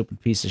is a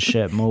stupid piece of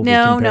shit movie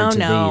compared to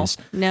these.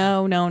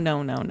 No.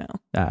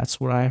 That's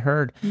what I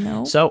heard.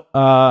 No. So,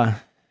 I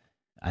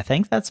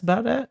think that's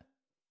about it.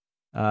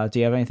 Do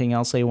you have anything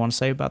else that you want to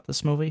say about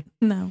this movie?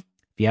 No.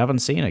 If you haven't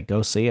seen it,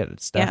 go see it.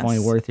 It's definitely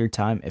worth your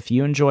time. If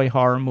you enjoy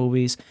horror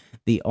movies,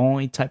 the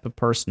only type of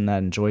person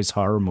that enjoys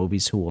horror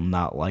movies who will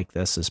not like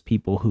this is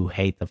people who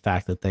hate the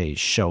fact that they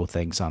show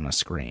things on a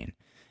screen.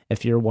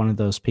 If you're one of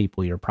those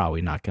people, you're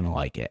probably not going to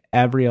like it.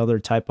 Every other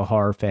type of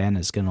horror fan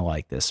is going to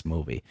like this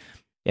movie.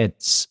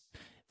 It's,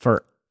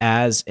 for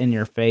as in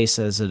your face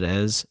as it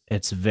is,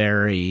 it's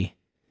very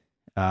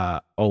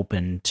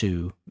open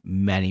to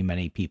many,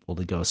 many people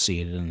to go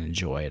see it and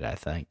enjoy it, I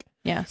think.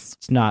 Yes.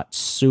 It's not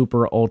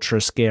super ultra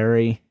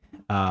scary.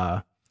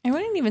 I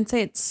wouldn't even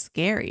say it's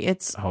scary.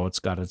 It's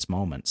got its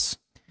moments.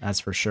 That's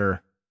for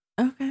sure.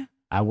 Okay.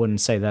 I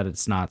wouldn't say that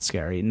it's not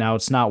scary. Now,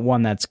 it's not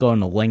one that's going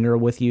to linger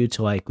with you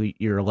to like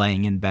you're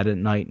laying in bed at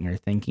night and you're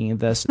thinking of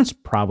this. It's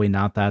probably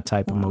not that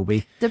type of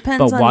movie. Depends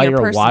but on while your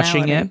you're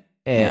watching it,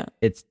 yeah.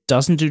 it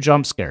doesn't do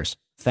jump scares.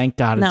 Thank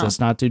God it No. does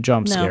not do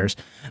jump No. scares,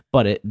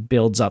 but it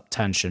builds up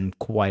tension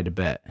quite a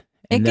bit.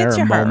 It And gets there are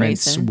your heart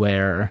moments racing.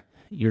 where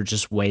you're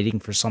just waiting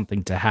for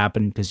something to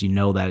happen because you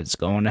know that it's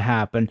going to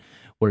happen,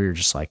 where you're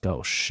just like,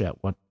 oh shit,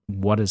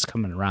 what is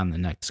coming around the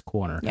next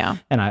corner? Yeah.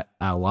 And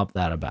I love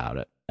that about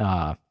it.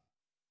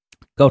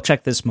 Go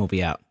check this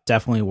movie out.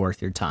 Definitely worth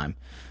your time.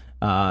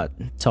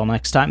 Till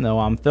next time, though,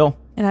 I'm Phil.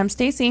 And I'm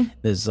Stacy.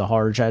 This is the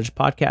Horror Judge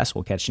Podcast.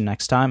 We'll catch you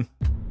next time.